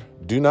her,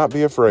 "Do not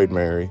be afraid,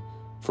 Mary,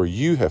 for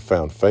you have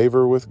found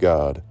favor with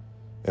God.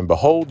 And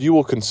behold, you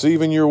will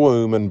conceive in your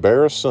womb and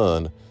bear a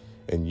son,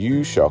 and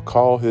you shall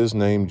call his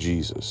name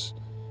Jesus.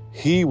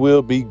 He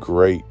will be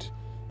great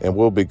and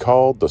will be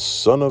called the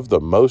Son of the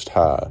Most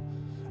High.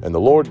 And the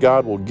Lord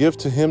God will give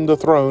to him the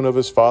throne of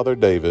his father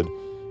David,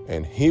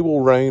 and he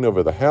will reign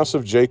over the house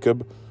of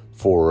Jacob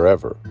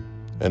forever.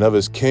 And of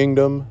his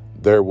kingdom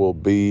there will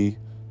be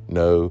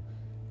no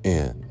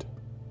end.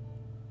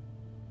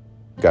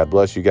 God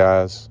bless you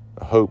guys.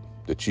 I hope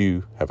that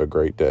you have a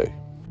great day.